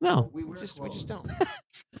to. No, We just don't.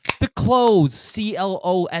 the clothes.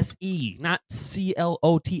 CLOSE, not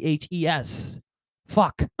CLOTHES.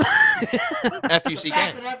 Fuck.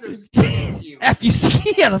 F-U-C-K.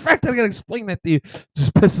 FUC. Yeah, the fact that I gotta explain that to you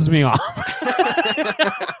just pisses me off.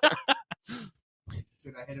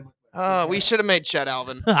 We should have made Chet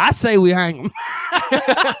Alvin. I say we hang him.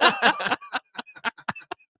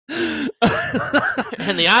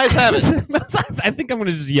 And the eyes have it. I think I'm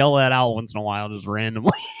gonna just yell that out once in a while, just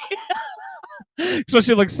randomly.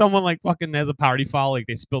 Especially like someone like fucking has a party foul, like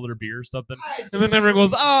they spill their beer or something, and then everyone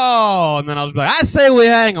goes, "Oh," and then I'll just be like, "I say we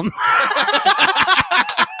hang him."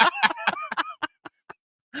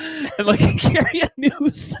 And like carry a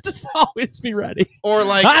noose, just always be ready. Or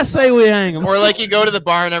like, I say we hang him. or like you go to the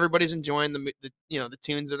bar and everybody's enjoying the the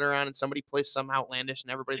tunes that are on, and somebody plays some outlandish,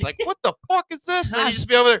 and everybody's like, "What the fuck is this?" And then you just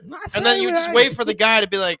be over there, I say and then you we just hang wait 'em. for the guy to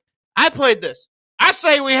be like, "I played this. I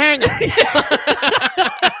say we hang him."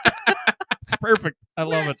 It's perfect. I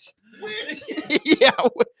love it. Yeah,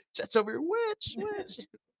 Chet's over here. Witch.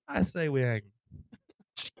 I say we hang him.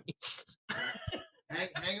 Jeez.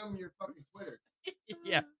 Hang them your fucking Twitter.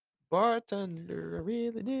 Yeah. Bartender, I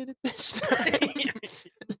really did it this time.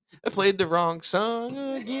 I played the wrong song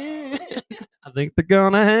again. I think they're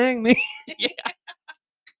gonna hang me.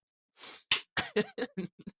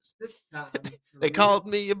 This time. They called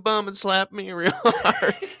me a bum and slapped me real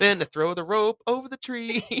hard. Then to throw the rope over the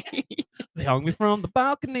tree They hung me from the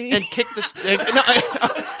balcony. and kick the.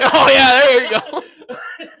 Oh yeah, there you go.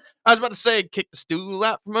 I was about to say, kick the stool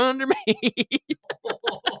out from under me.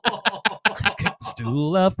 Just got the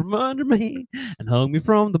stool out from under me and hung me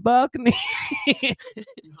from the balcony.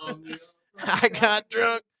 I got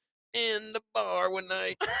drunk in the bar one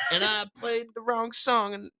night and I played the wrong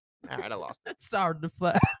song. And all right, I lost. That started to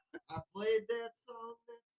fly. I played that song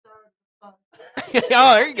that started the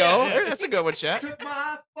Oh, there you go. Yeah. That's a good one, fire. Chet. Took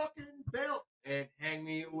my fucking belt and hang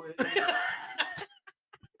me with They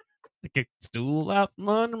kicked the stool out from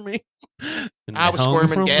under me. and I they was hung me squirming,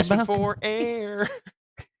 from the gasping balcony. for air.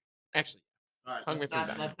 Actually, All right, Hung me let's from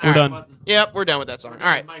not- the let's back. We're not done. talk about this- yep, we're done with that song. All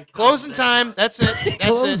right, Mine counts closing that. time. That's it. That's it.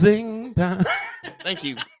 Closing time. Thank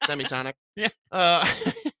you, Semisonic. Yeah. All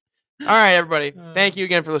right, everybody. Thank you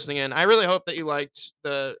again for listening in. I really hope that you liked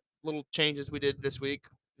the little changes we did this week.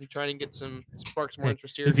 and try and get spark some more Hey,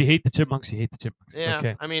 interest here. If you hate the Chipmunks, you hate the Chipmunks. It's Yeah,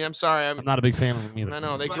 okay. I mean, I'm sorry. I'm not a big fan of them either. I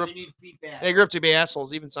know they That's grew why up. we need feedback. They grew up to be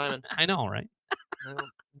assholes. Even Simon. I know, right? I know.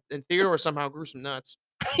 And Theodore somehow grew some nuts.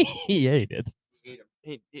 Yeah, he did.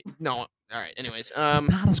 No. All right. Anyways, He's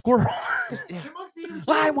not a squirrel. yeah. Chipmunks eat 'em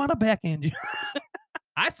Well, I too. want to backhand you.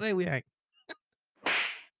 I say we hang.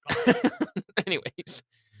 Anyways,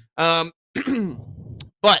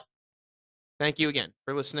 but thank you again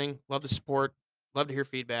for listening. Love the support. Love to hear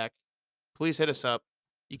feedback. Please hit us up.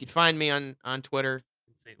 You can find me on Twitter,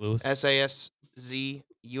 St. Louis.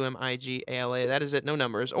 SASZUMIGALA. That is it. No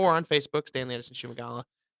numbers. Or on Facebook, Stanley Edison Shumagala.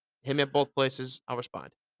 Hit me up both places. I'll respond.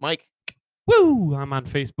 Mike. Woo! I'm on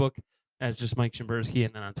Facebook as just Mike Shimbersky,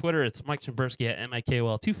 and then on Twitter it's Mike Shimbersky at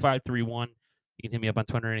MIKOL2531. You can hit me up on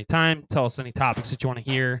Twitter anytime. Tell us any topics that you want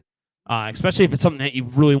to hear, especially if it's something that you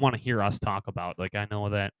really want to hear us talk about. Like I know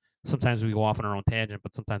that sometimes we go off on our own tangent,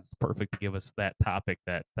 but sometimes it's perfect to give us that topic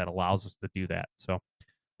that allows us to do that. So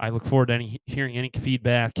I look forward to hearing any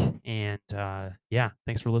feedback, and yeah,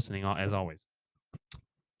 thanks for listening as always.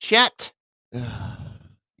 Chet.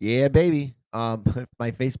 Yeah, baby.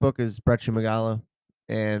 My Facebook is Brett Shumagala,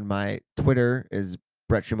 and my Twitter is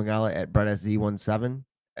Brett Shumagala at BrettSZ17.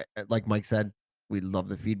 Like Mike said, we love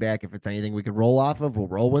the feedback. If it's anything we can roll off of, we'll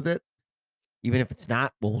roll with it. Even if it's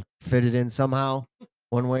not, we'll fit it in somehow,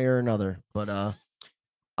 one way or another. But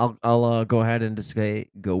I'll go ahead and just say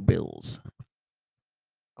go Bills.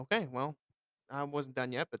 Okay, well, I wasn't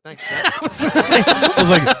done yet, but thanks, I Chet. was gonna say- I was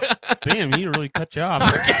like, damn, he really cut you off.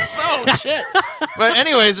 I guess so, shit. But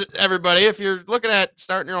anyways, everybody, if you're looking at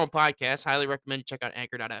starting your own podcast, highly recommend you check out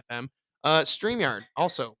Anchor.fm. StreamYard,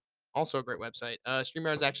 also a great website.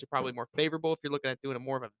 StreamYard is actually probably more favorable if you're looking at doing a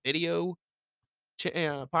more of a video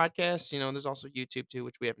podcast. You know, there's also YouTube too,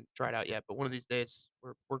 which we haven't tried out yet. But one of these days,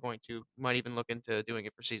 we're going to. Might even look into doing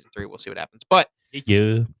it for season 3. We'll see what happens. But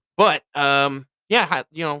Yeah. yeah,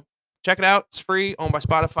 you know, check it out. It's free, owned by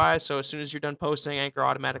Spotify. So as soon as you're done posting, Anchor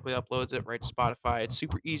automatically uploads it right to Spotify. It's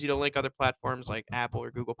super easy to link other platforms like Apple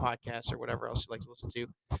or Google Podcasts or whatever else you like to listen to.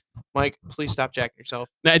 Mike, please stop jacking yourself.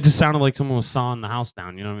 It just sounded like someone was sawing the house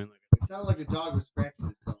down. You know what I mean? It sounded like a dog was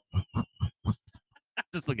scratching itself.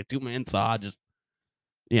 Just like a 2-man saw, just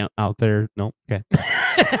out there. Nope. Okay.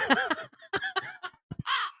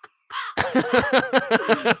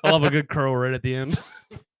 I love a good crow right at the end.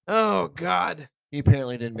 Oh God, He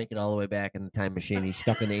apparently didn't make it all the way back in the time machine. He's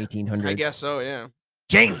stuck in the 1800s. I guess so. Yeah.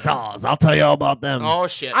 Chainsaws. I'll tell you all about them. Oh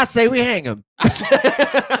shit. I say we hang them.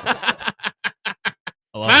 I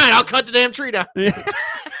love Fine, I'll cut the damn tree down. it.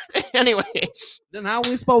 Anyways, Then how are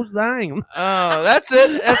we supposed to hang them? oh, that's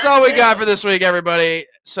it. That's all we got for this week, everybody.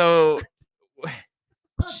 So,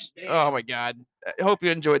 oh my God, I hope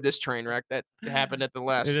you enjoyed this train wreck that happened at the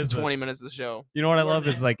last It is 20 minutes of the show. You know what I love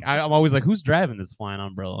is like I'm always like, who's driving this flying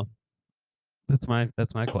umbrella? That's my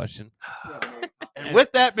question. And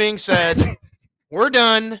with that being said, we're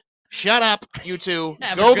done. Shut up, you two.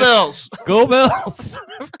 Have a Go good- Bills. Go Bills.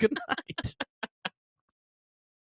 Have a good night.